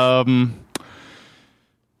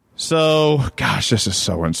 So, gosh, this is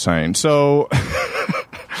so insane. So...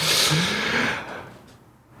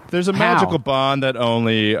 There's a magical bond that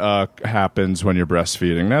only happens when you're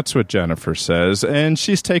breastfeeding. That's what Jennifer says. And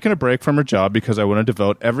she's taken a break from her job because I want to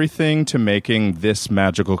devote everything to making this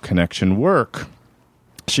magical connection work.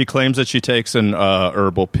 She claims that she takes an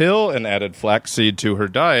herbal pill and added flaxseed to her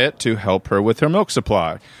diet to help her with her milk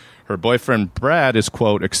supply. Her boyfriend, Brad, is,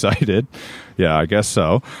 quote, excited, yeah, I guess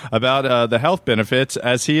so, about the health benefits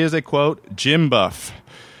as he is a, quote, gym buff.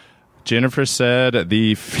 Jennifer said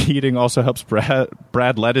the feeding also helps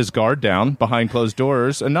Brad let his guard down behind closed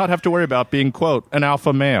doors and not have to worry about being, quote, an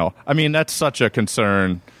alpha male. I mean, that's such a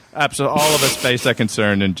concern. Absolutely. All of us face that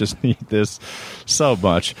concern and just need this so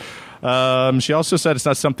much. She also said it's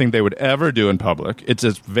not something they would ever do in public. It's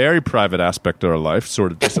a very private aspect of her life,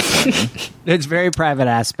 sort of disappointing. It's very private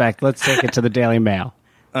aspect. Let's take it to the Daily Mail.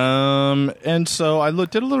 And so I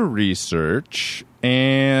did a little research,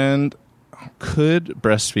 and could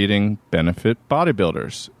breastfeeding benefit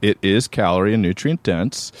bodybuilders? It is calorie and nutrient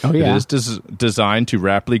dense. Oh, yeah. It is designed to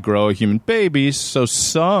rapidly grow a human baby, so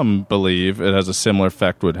some believe it has a similar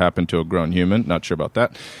effect would happen to a grown human. Not sure about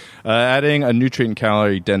that. Adding a nutrient and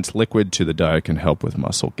calorie-dense liquid to the diet can help with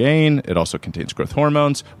muscle gain. It also contains growth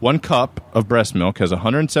hormones. 1 cup of breast milk has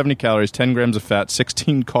 170 calories, 10 grams of fat,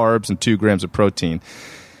 16 carbs, and 2 grams of protein.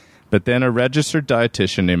 But then a registered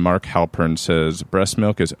dietitian named Mark Halpern says breast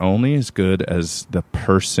milk is only as good as the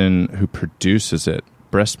person who produces it.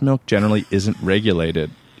 Breast milk generally isn't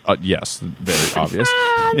regulated. Yes, very obvious.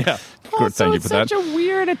 Yeah, good. Thank you for that. Such a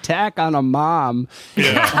weird attack on a mom.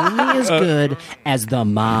 It's only as good as the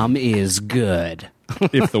mom is good.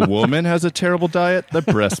 If the woman has a terrible diet, the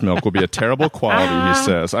breast milk will be a terrible quality, he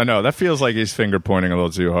says. I know, that feels like he's finger pointing a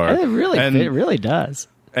little too hard. It really does.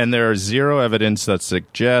 And there are zero evidence that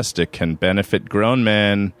suggests it can benefit grown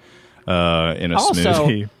men in a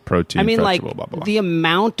smoothie, protein, vegetable, blah, blah, blah. The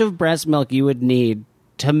amount of breast milk you would need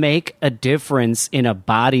to make a difference in a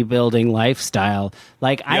bodybuilding lifestyle.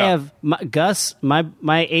 Like, I have Gus, my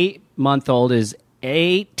 8-month-old is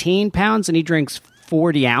 18 pounds, and he drinks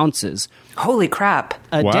 40 ounces. Holy crap.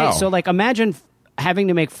 A day. So, like, imagine having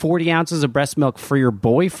to make 40 ounces of breast milk for your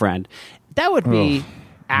boyfriend. That would be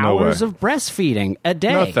hours of breastfeeding a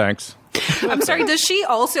day. No, thanks. I'm sorry, does she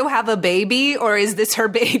also have a baby, or is this her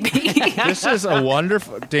baby? This is a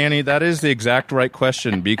wonderful... Dani, that is the exact right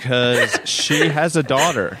question, because she has a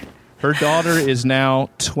daughter. Her daughter is now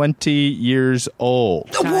 20 years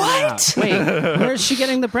old. What? Wait, where's she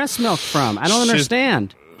getting the breast milk from? I don't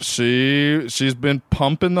understand. She's been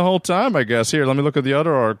pumping the whole time, I guess. Here, let me look at the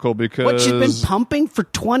other article, because... What, she's been pumping for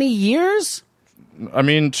 20 years? I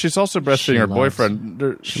mean, she's also breastfeeding her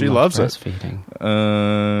boyfriend. She loves breastfeeding.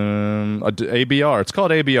 ABR. It's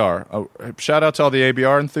called ABR. Shout out to all the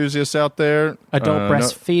ABR enthusiasts out there. Adult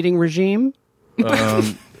breastfeeding regime?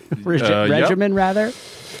 Regimen, rather?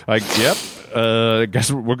 Yep. I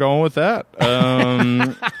guess we're going with that.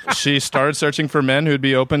 She started searching for men who'd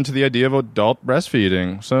be open to the idea of adult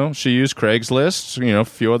breastfeeding. So she used Craigslist, a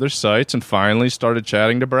few other sites, and finally started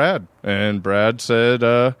chatting to Brad. And Brad said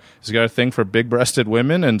he's got a thing for big-breasted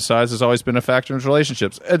women, and size has always been a factor in his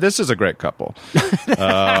relationships. This is a great couple. They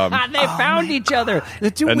found each other.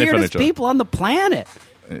 The two weirdest people on the planet.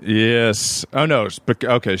 Yes. Oh, no.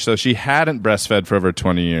 Okay, so she hadn't breastfed for over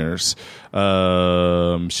 20 years.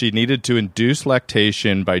 She needed to induce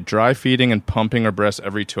lactation by dry feeding and pumping her breast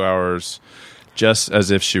every 2 hours, just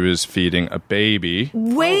as if she was feeding a baby.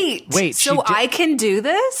 Wait. So I can do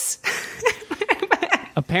this?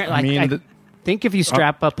 Apparently, I think if you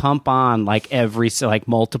strap a pump on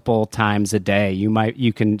multiple times a day,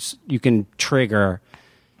 you can trigger.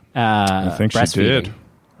 I think she did.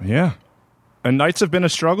 Yeah. And nights have been a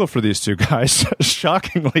struggle for these two guys.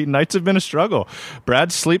 Shockingly, nights have been a struggle.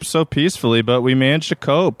 Brad sleeps so peacefully, but we managed to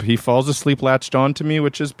cope. He falls asleep latched on to me,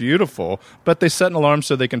 which is beautiful. But they set an alarm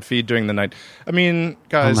so they can feed during the night. I mean,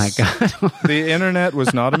 guys, oh my God. The internet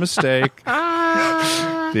was not a mistake.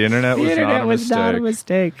 The internet was not a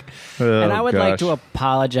mistake. Oh, and I would like to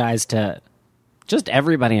apologize to just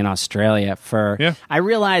everybody in Australia for... Yeah. I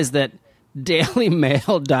realize that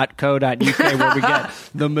dailymail.co.uk, where we get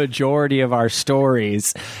the majority of our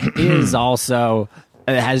stories, is also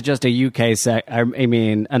has just a UK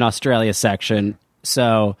an Australia section.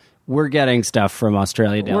 So we're getting stuff from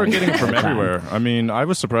Australia. We're getting it from everywhere. I mean, I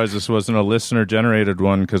was surprised this wasn't a listener generated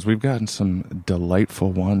one, because we've gotten some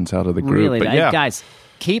delightful ones out of the group. Really, but yeah. Guys,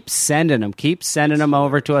 keep sending them. Keep sending them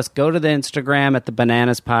over to us. Go to the Instagram at the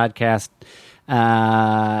Bananas Podcast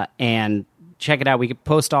and check it out. We can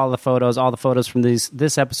post all the photos from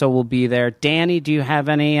this episode will be there. Dani, do you have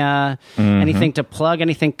any anything to plug?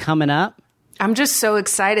 Anything coming up? I'm just so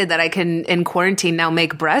excited that I can, in quarantine now,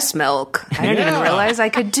 make breast milk. I didn't even realize I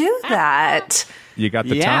could do that. You got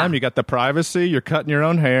the time, you got the privacy, you're cutting your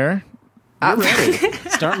own hair. You're ready.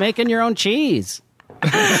 Start making your own cheese.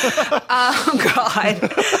 Oh,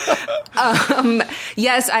 God.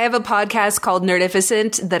 Yes, I have a podcast called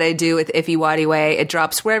Nerdificent that I do with Ify Wadiway. It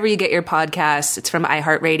drops wherever you get your podcasts. It's from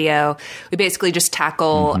iHeartRadio. We basically just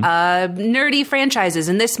tackle nerdy franchises.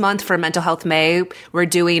 And this month for Mental Health May, we're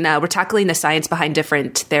tackling the science behind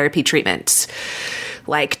different therapy treatments.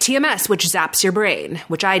 like TMS, which zaps your brain,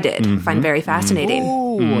 which I did find very fascinating.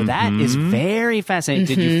 Ooh, that is very fascinating.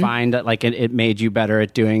 Did you find that like it made you better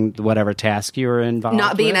at doing whatever task you were involved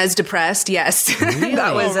Not being with? as depressed, yes.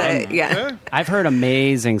 That was yeah. I've heard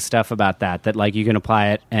amazing stuff about that like you can apply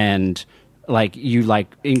it and like you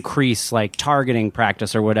like increase like targeting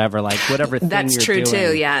practice or whatever, like whatever thing That's you're true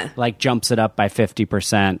doing, too, yeah. like jumps it up by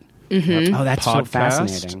 50%. Oh, that's so Podcast,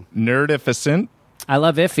 fascinating. Nerdificent. I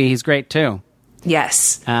love Iffy. He's great too.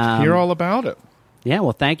 Yes. Hear all about it. Yeah,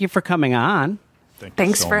 well, thank you for coming on.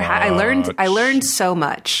 Thanks for I learned so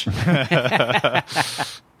much.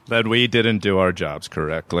 That we didn't do our jobs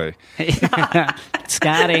correctly.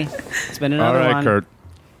 Scotty, it's been All another right, one. Kurt.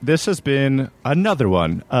 This has been another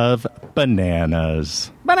one of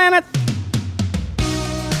Bananas. Banana.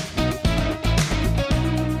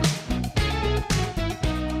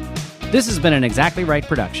 This has been an Exactly Right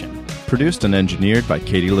production. Produced and engineered by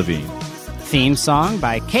Katie Levine. Theme song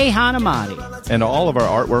by Kei Hanamati. And all of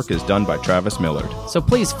our artwork is done by Travis Millard. So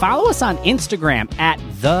please follow us on Instagram at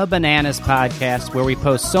The Bananas Podcast, where we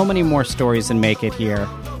post so many more stories and make it here.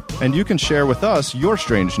 And you can share with us your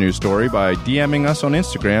strange news story by DMing us on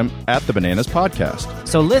Instagram at The Bananas Podcast.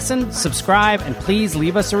 So listen, subscribe, and please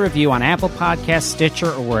leave us a review on Apple Podcasts,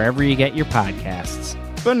 Stitcher, or wherever you get your podcasts.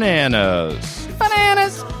 Bananas.